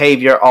her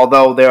behavior.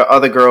 Although there are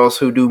other girls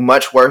who do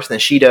much worse than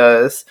she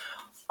does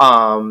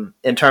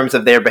in terms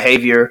of their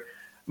behavior,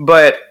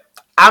 but.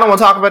 I don't want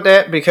to talk about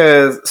that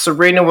because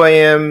Serena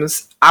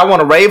Williams, I want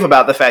to rave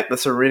about the fact that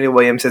Serena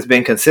Williams has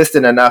been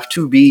consistent enough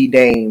to be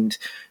named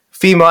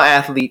Female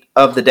Athlete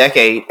of the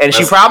Decade. And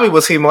she probably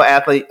was Female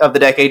Athlete of the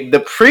Decade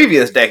the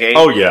previous decade.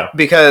 Oh, yeah.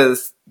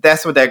 Because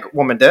that's what that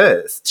woman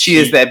does. She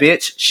is that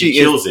bitch. She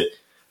kills it.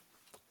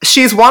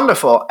 She's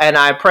wonderful. And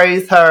I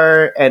praise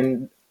her.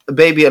 And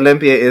baby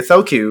Olympia is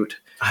so cute.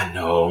 I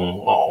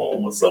know. Oh.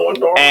 was so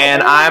adorable.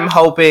 And I'm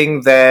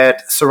hoping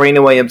that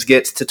Serena Williams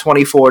gets to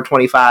 24,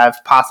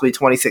 25, possibly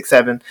 26,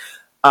 7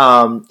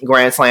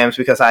 Grand Slams,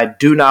 because I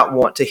do not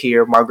want to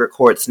hear Margaret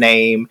Court's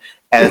name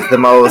as the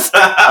most.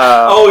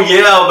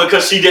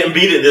 Because she didn't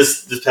beat it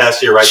this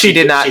past year, right? She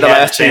did not. The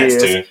last 2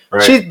 years,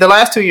 right? The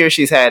last 2 years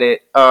she's had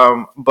it.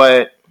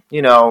 But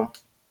you know,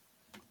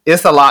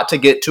 it's a lot to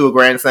get to a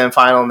Grand Slam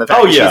final, and the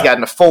fact that she's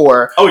gotten a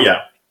 4.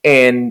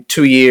 In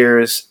 2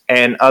 years,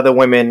 and other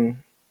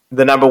women,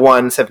 the number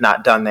ones, have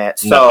not done that.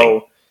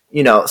 So,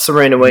 you know,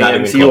 Serena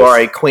Williams, you are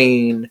a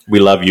queen. We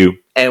love you.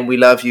 And we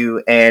love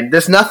you. And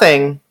there's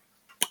nothing,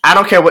 I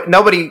don't care what,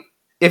 nobody,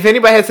 if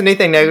anybody has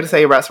anything negative to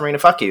say about Serena,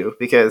 fuck you,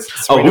 because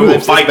Serena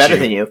Williams is better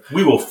than you.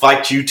 We will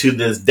fight you to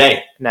this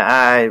day. Now,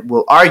 I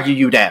will argue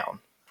you down.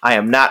 I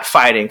am not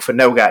fighting for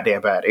no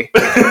goddamn body.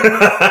 All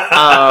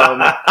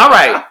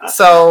right,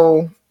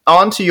 so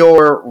on to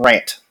your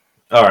rant.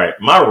 All right,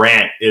 my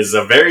rant is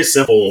a very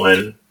simple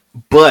one,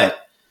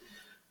 but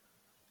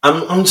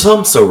I'm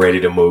so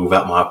ready to move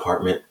out my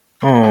apartment.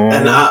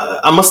 And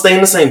I'm going to stay in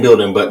the same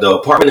building, but the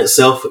apartment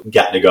itself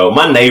got to go.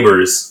 My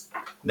neighbors,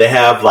 they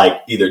have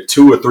like either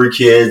 2 or 3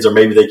 kids, or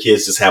maybe their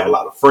kids just have a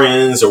lot of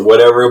friends or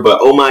whatever. But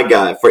oh my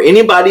God, for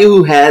anybody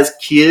who has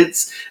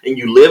kids and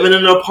you live in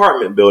an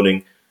apartment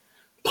building,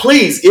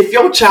 please, if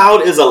your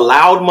child is a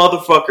loud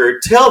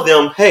motherfucker, tell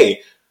them,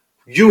 hey,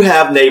 you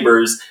have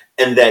neighbors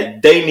and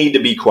that they need to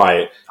be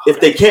quiet. If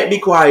they can't be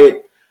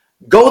quiet,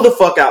 go the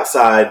fuck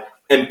outside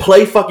and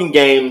play fucking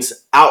games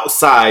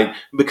outside,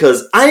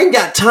 because I ain't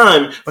got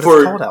time but for.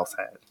 It's cold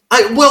outside.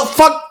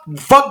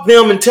 Fuck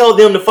them and tell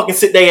them to fucking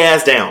sit their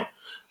ass down,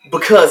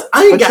 because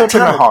I ain't got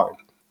children time. Are hard.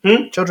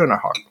 Hmm? Children are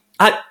hard.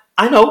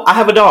 I know. I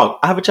have a dog.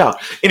 I have a child.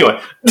 Anyway,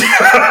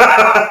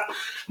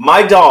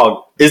 my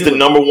dog is the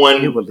number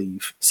one. You will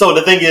leave. So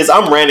the thing is,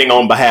 I'm ranting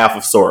on behalf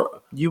of Sora.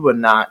 You would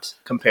not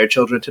compare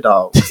children to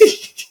dogs.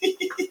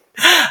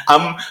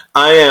 I'm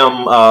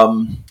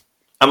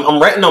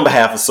ranting on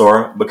behalf of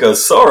Sora,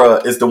 because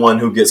Sora is the one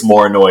who gets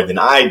more annoyed than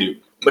I do.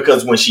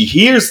 Because when she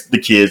hears the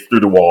kids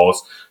through the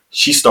walls,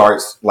 she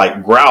starts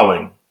like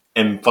growling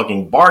and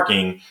fucking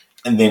barking,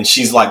 and then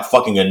she's like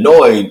fucking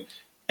annoyed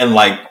and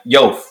like,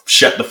 yo,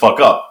 shut the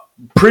fuck up.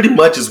 Pretty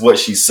much is what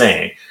she's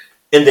saying.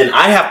 And then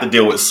I have to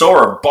deal with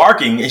Sora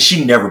barking, and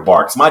she never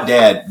barks. My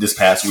dad this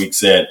past week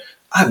said,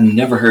 I've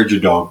never heard your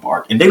dog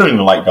bark. And they don't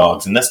even like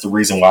dogs. And that's the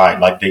reason why,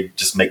 like, they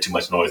just make too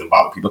much noise and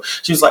bother people.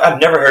 She was like,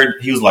 I've never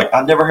heard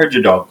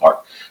your dog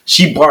bark.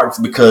 She barks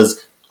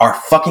because our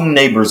fucking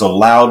neighbors are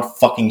loud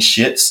fucking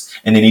shits,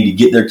 and they need to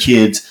get their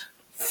kids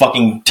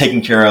fucking taken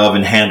care of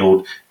and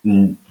handled.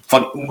 And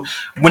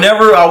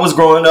whenever I was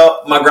growing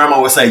up, my grandma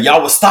would say,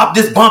 y'all will stop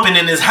this bumping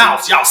in this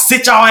house. Y'all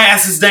sit y'all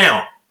asses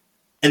down.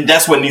 And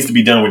that's what needs to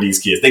be done with these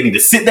kids. They need to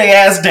sit their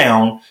ass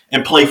down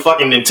and play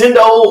fucking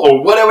Nintendo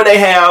or whatever they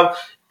have,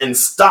 and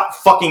stop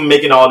fucking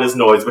making all this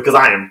noise, because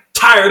I am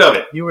tired of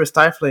it. You were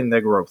stifling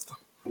their growth.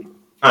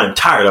 I am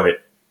tired of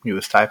it. You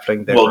were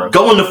stifling their growth. Well,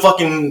 go in the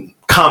fucking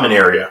common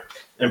area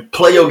and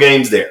play your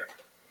games there.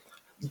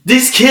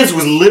 These kids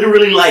was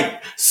literally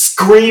like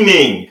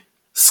screaming.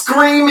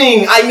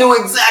 I knew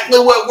exactly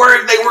what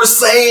word they were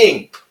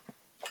saying.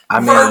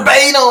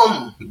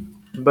 Verbatim.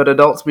 But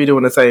adults be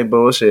doing the same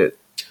bullshit.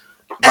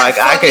 Like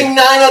at fucking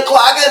 9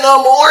 o'clock in the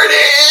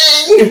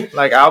morning.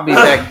 Like, I'll be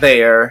back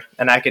there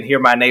and I can hear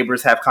my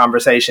neighbors have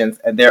conversations,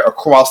 and they're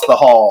across the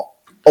hall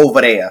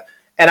over there.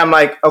 And I'm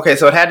like, okay,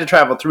 so it had to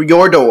travel through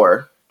your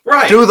door,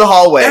 right, through the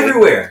hallway,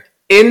 everywhere,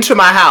 into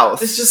my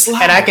house. It's just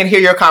loud. And I can hear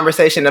your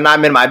conversation, and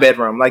I'm in my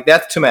bedroom. Like,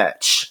 that's too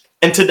much.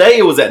 And today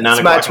it was at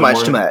 9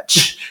 o'clock. Too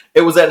much.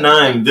 It was at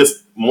 9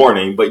 this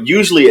morning, but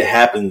usually it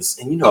happens,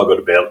 and you know I go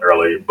to bed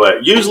early,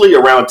 but usually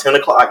around 10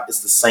 o'clock,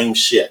 it's the same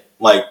shit.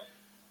 Like,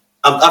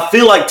 I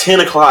feel like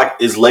 10 o'clock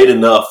is late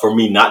enough for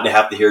me not to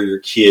have to hear your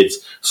kids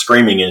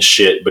screaming and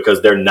shit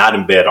because they're not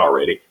in bed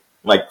already.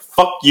 Like,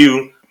 fuck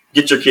you,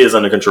 get your kids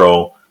under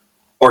control,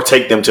 or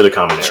take them to the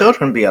common area.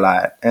 Children be a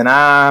lot. And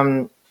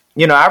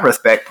I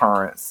respect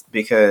parents,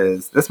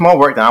 because there's more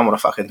work than I want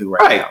to fucking do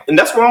right now. And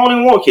that's why I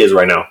only want kids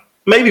right now.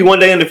 Maybe one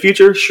day in the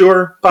future,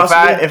 sure,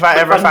 possibly. If I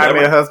ever find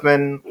me a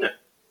husband.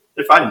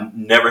 If I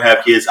never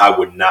have kids, I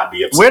would not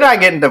be upset. We're not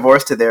getting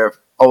divorced till they're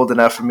old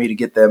enough for me to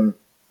get them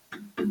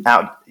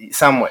out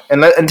somewhere,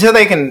 and until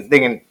they can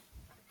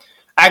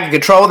I can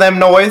control them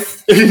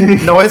noise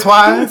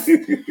wise.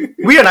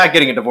 We are not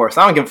getting a divorce.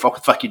 I don't give a fuck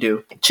what the fuck you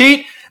do.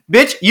 Cheat,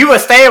 bitch, you will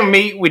stay with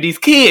me with these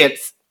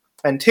kids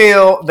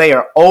until they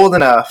are old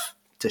enough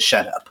to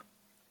shut up.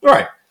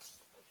 Right.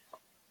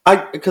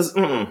 Because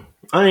I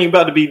ain't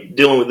about to be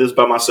dealing with this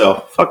by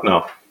myself. Fuck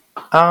no.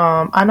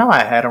 I know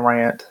I had a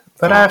rant,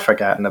 but I've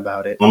forgotten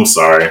about it. I'm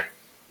sorry.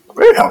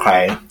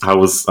 Okay. I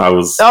was.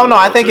 Oh no,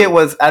 I think it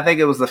was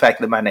the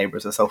fact that my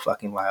neighbors are so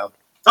fucking loud.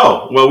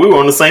 Oh well, we were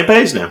on the same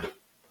page now.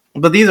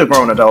 But these are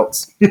grown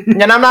adults,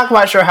 and I'm not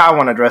quite sure how I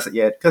want to address it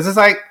yet, because it's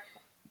like,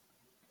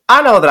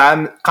 I know that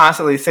I'm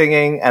constantly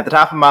singing at the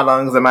top of my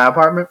lungs in my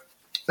apartment,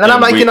 and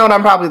I'm like,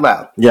 I'm probably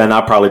loud. Yeah, and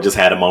I probably just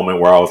had a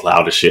moment where I was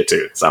loud as shit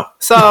too. So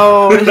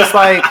it's just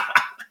like,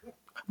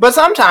 but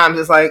sometimes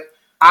it's like,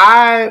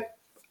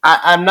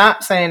 I'm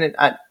not saying it.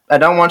 I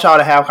don't want y'all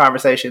to have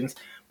conversations,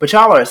 but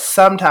y'all are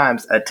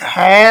sometimes a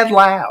tad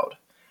loud.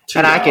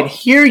 And I can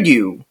hear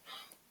you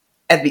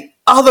at the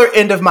other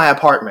end of my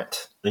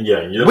apartment.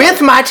 Yeah,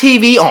 with my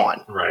TV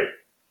on. Right.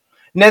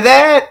 Now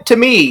that, to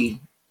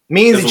me,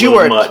 means that you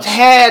are a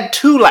tad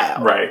too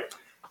loud. Right.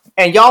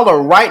 And y'all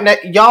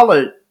are y'all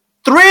are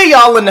 3 of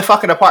y'all in the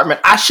fucking apartment.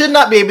 I should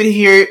not be able to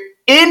hear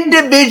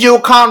individual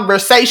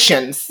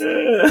conversations.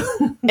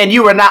 And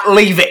you are not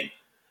leaving.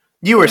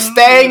 You are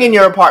staying in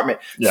your apartment.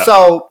 Yeah.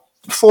 So,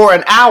 for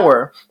an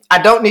hour,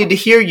 I don't need to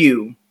hear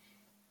you.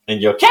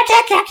 And you're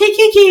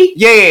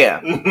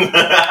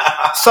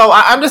yeah. So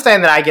I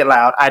understand that I get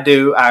loud. I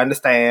do. I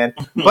understand.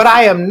 But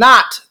I am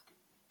not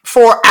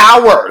for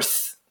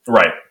hours.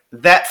 Right.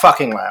 That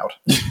fucking loud.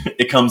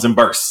 It comes in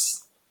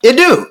bursts. It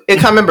do. It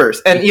come in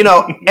bursts. And,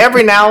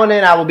 every now and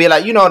then I will be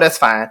like, that's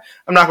fine.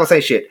 I'm not going to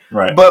say shit.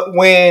 Right. But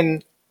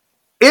when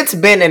it's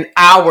been an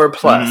hour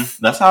plus.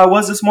 That's how it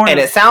was this morning. And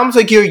it sounds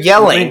like you're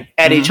yelling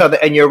at each other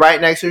and you're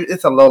right next to it.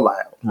 It's a little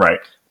loud. Right.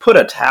 Put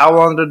a towel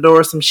on the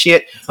door, some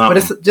shit. But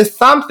it's just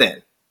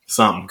something.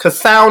 Something. Because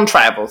sound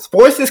travels.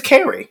 Voices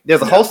carry.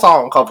 There's a whole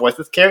song called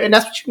Voices Carry, and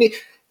that's what you need.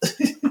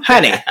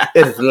 Honey,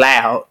 it is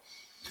loud.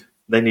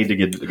 They need to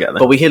get it together.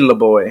 But we hit a little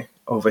boy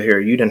over here.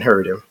 You didn't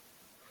heard him.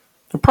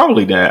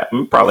 Probably did.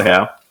 Probably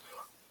have.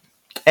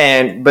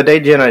 But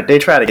they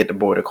try to get the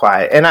boy to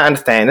quiet, and I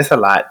understand it's a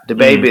lot. The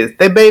babies,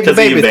 the babies don't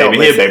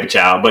listen. He's a baby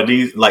child, but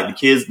these the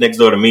kids next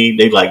door to me,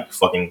 they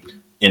fucking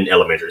in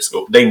elementary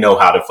school. They know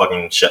how to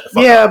fucking shut the fuck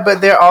up. Yeah,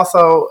 but they're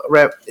also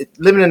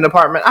living in an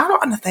apartment. I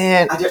don't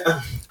understand.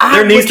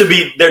 There needs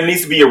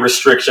to be a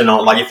restriction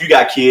on if you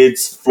got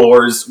kids,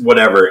 floors,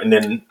 whatever, and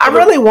then I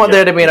really want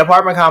there to be an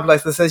apartment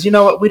complex that says, you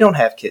know what, we don't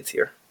have kids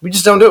here. We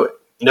just don't do it.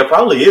 There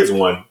probably is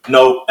one.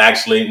 No,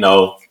 actually,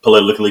 no.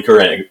 Politically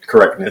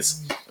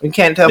correctness. You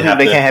can't tell people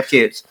they can't have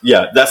kids.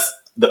 Yeah, that's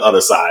the other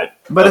side.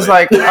 But it's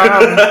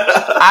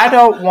I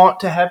don't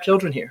want to have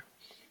children here.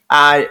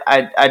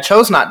 I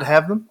chose not to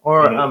have them,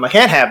 or I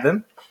can't have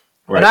them,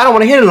 and I don't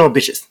want to hear the little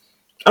bitches.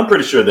 I'm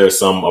pretty sure there's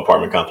some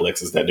apartment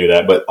complexes that do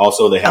that, but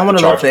also they have to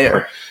charge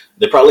there.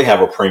 They probably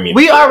have a premium.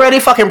 We already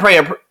fucking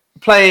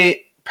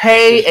pay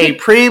a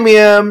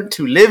premium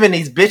to live in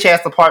these bitch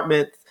ass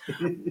apartments.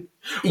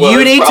 Well,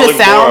 you need to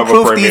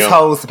soundproof these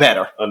hoes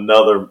better.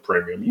 Another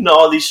premium.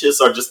 All these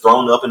shits are just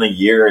thrown up in a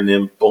year and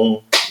then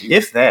boom.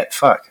 If that,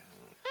 fuck.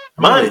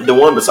 Mine, the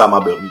one beside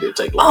my building did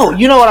take longer. Oh,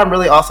 you know what I'm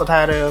really also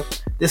tired of?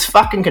 This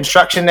fucking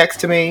construction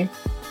next to me.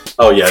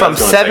 Oh, yeah. From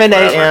 7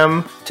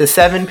 a.m. to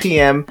 7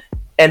 p.m.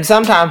 and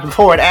sometimes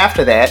before and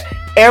after that,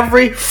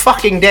 every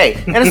fucking day.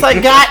 And it's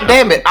like, God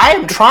damn it, I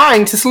am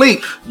trying to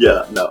sleep.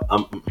 Yeah, no.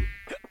 I'm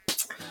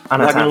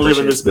not going to live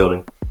in this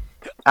building.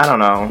 I don't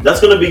know.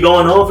 That's going to be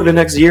going on for the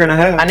next year and a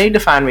half. I need to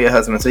find me a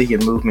husband so he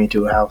can move me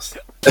to a house.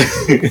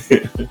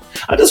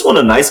 I just want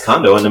a nice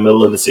condo in the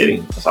middle of the city.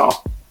 That's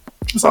all.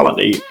 That's all I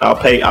need. I'll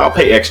pay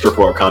extra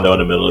for a condo in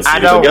the middle of the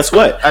city. But guess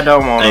what? I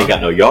don't want. I ain't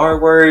got no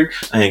yard work.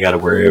 I ain't got to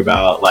worry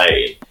about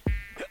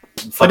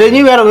But then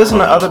you got to listen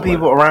to other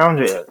people around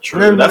you.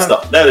 True.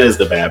 That is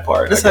the bad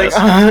part. It's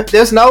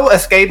there's no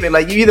escaping.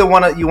 You either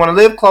want to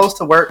live close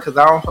to work because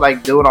I don't feel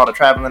like doing all the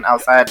traveling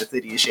outside the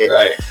city and shit.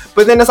 Right.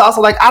 But then it's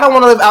also I don't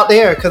want to live out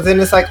there because then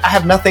it's I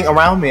have nothing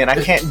around me and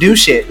I can't do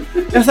shit.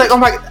 And it's oh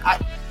my.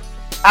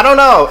 I don't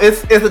know.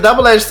 It's a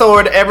double-edged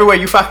sword everywhere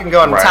you fucking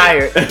go. And I'm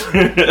tired.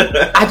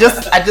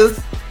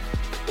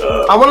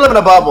 I want to live in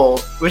a bubble,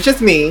 which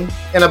is me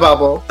in a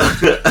bubble,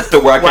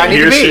 where I can't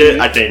hear shit.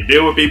 I can't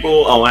deal with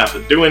people. I don't have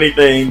to do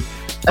anything.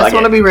 I just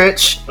want to be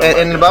rich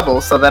in the bubble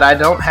so that I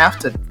don't have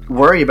to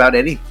worry about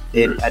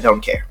anything. I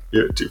don't care.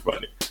 You're too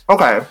funny.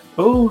 Okay.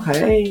 Oh,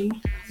 hey.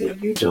 What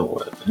you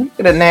doing? Look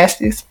at the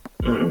nasties.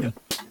 Mm.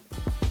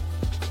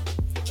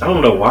 I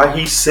don't know why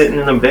he's sitting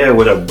in a bed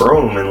with a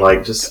broom and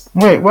just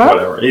wait, what?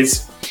 Whatever.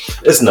 It's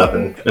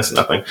nothing. It's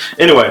nothing.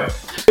 Anyway,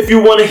 if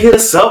you want to hit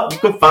us up, you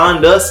can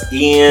find us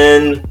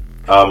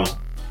on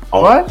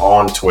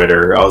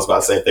Twitter. I was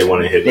about to say if they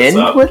want to hit us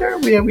up. Twitter?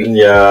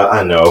 Yeah,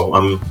 I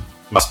know.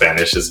 My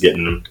Spanish is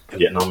getting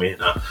on me.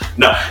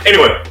 No.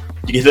 Anyway,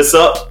 you can hit us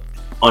up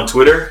on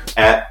Twitter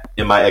at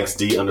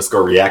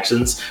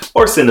MIXD_reactions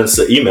or send us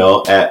an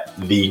email at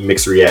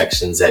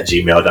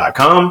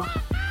themixedreactions@gmail.com.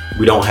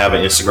 We don't have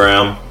an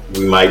Instagram.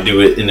 We might do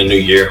it in the new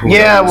year. Who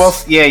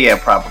knows?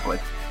 Probably.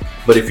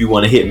 But if you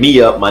want to hit me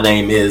up, my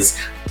name is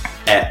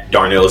at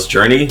Darnell's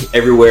Journey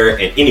everywhere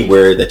and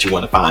anywhere that you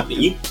want to find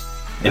me.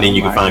 And then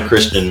you can find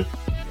Christian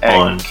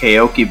on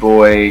Karaoke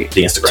Boy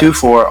the Instagram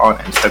 24 on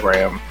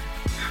Instagram.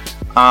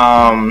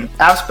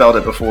 I've spelled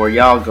it before.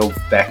 Y'all go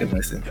back and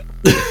listen.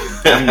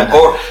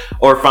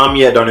 or find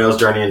me at Darnell's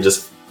Journey and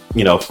just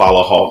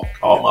follow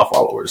all my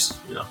followers.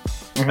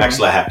 Mm-hmm.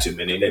 Actually, I have too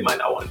many. They might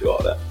not want to do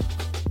all that.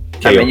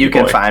 You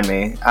can find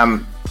me.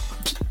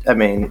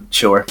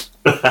 Sure.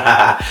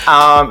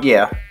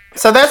 Yeah.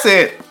 So that's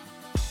it.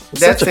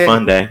 That's such a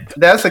fun day.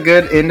 That's a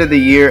good end of the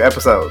year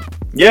episode.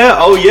 Yeah.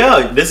 Oh,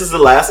 yeah. This is the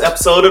last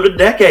episode of the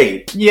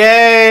decade.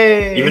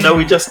 Yay! Even though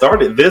we just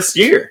started this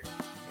year.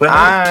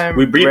 I'm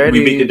we beat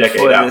ready the decade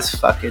for out. this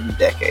fucking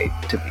decade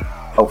to be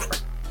over.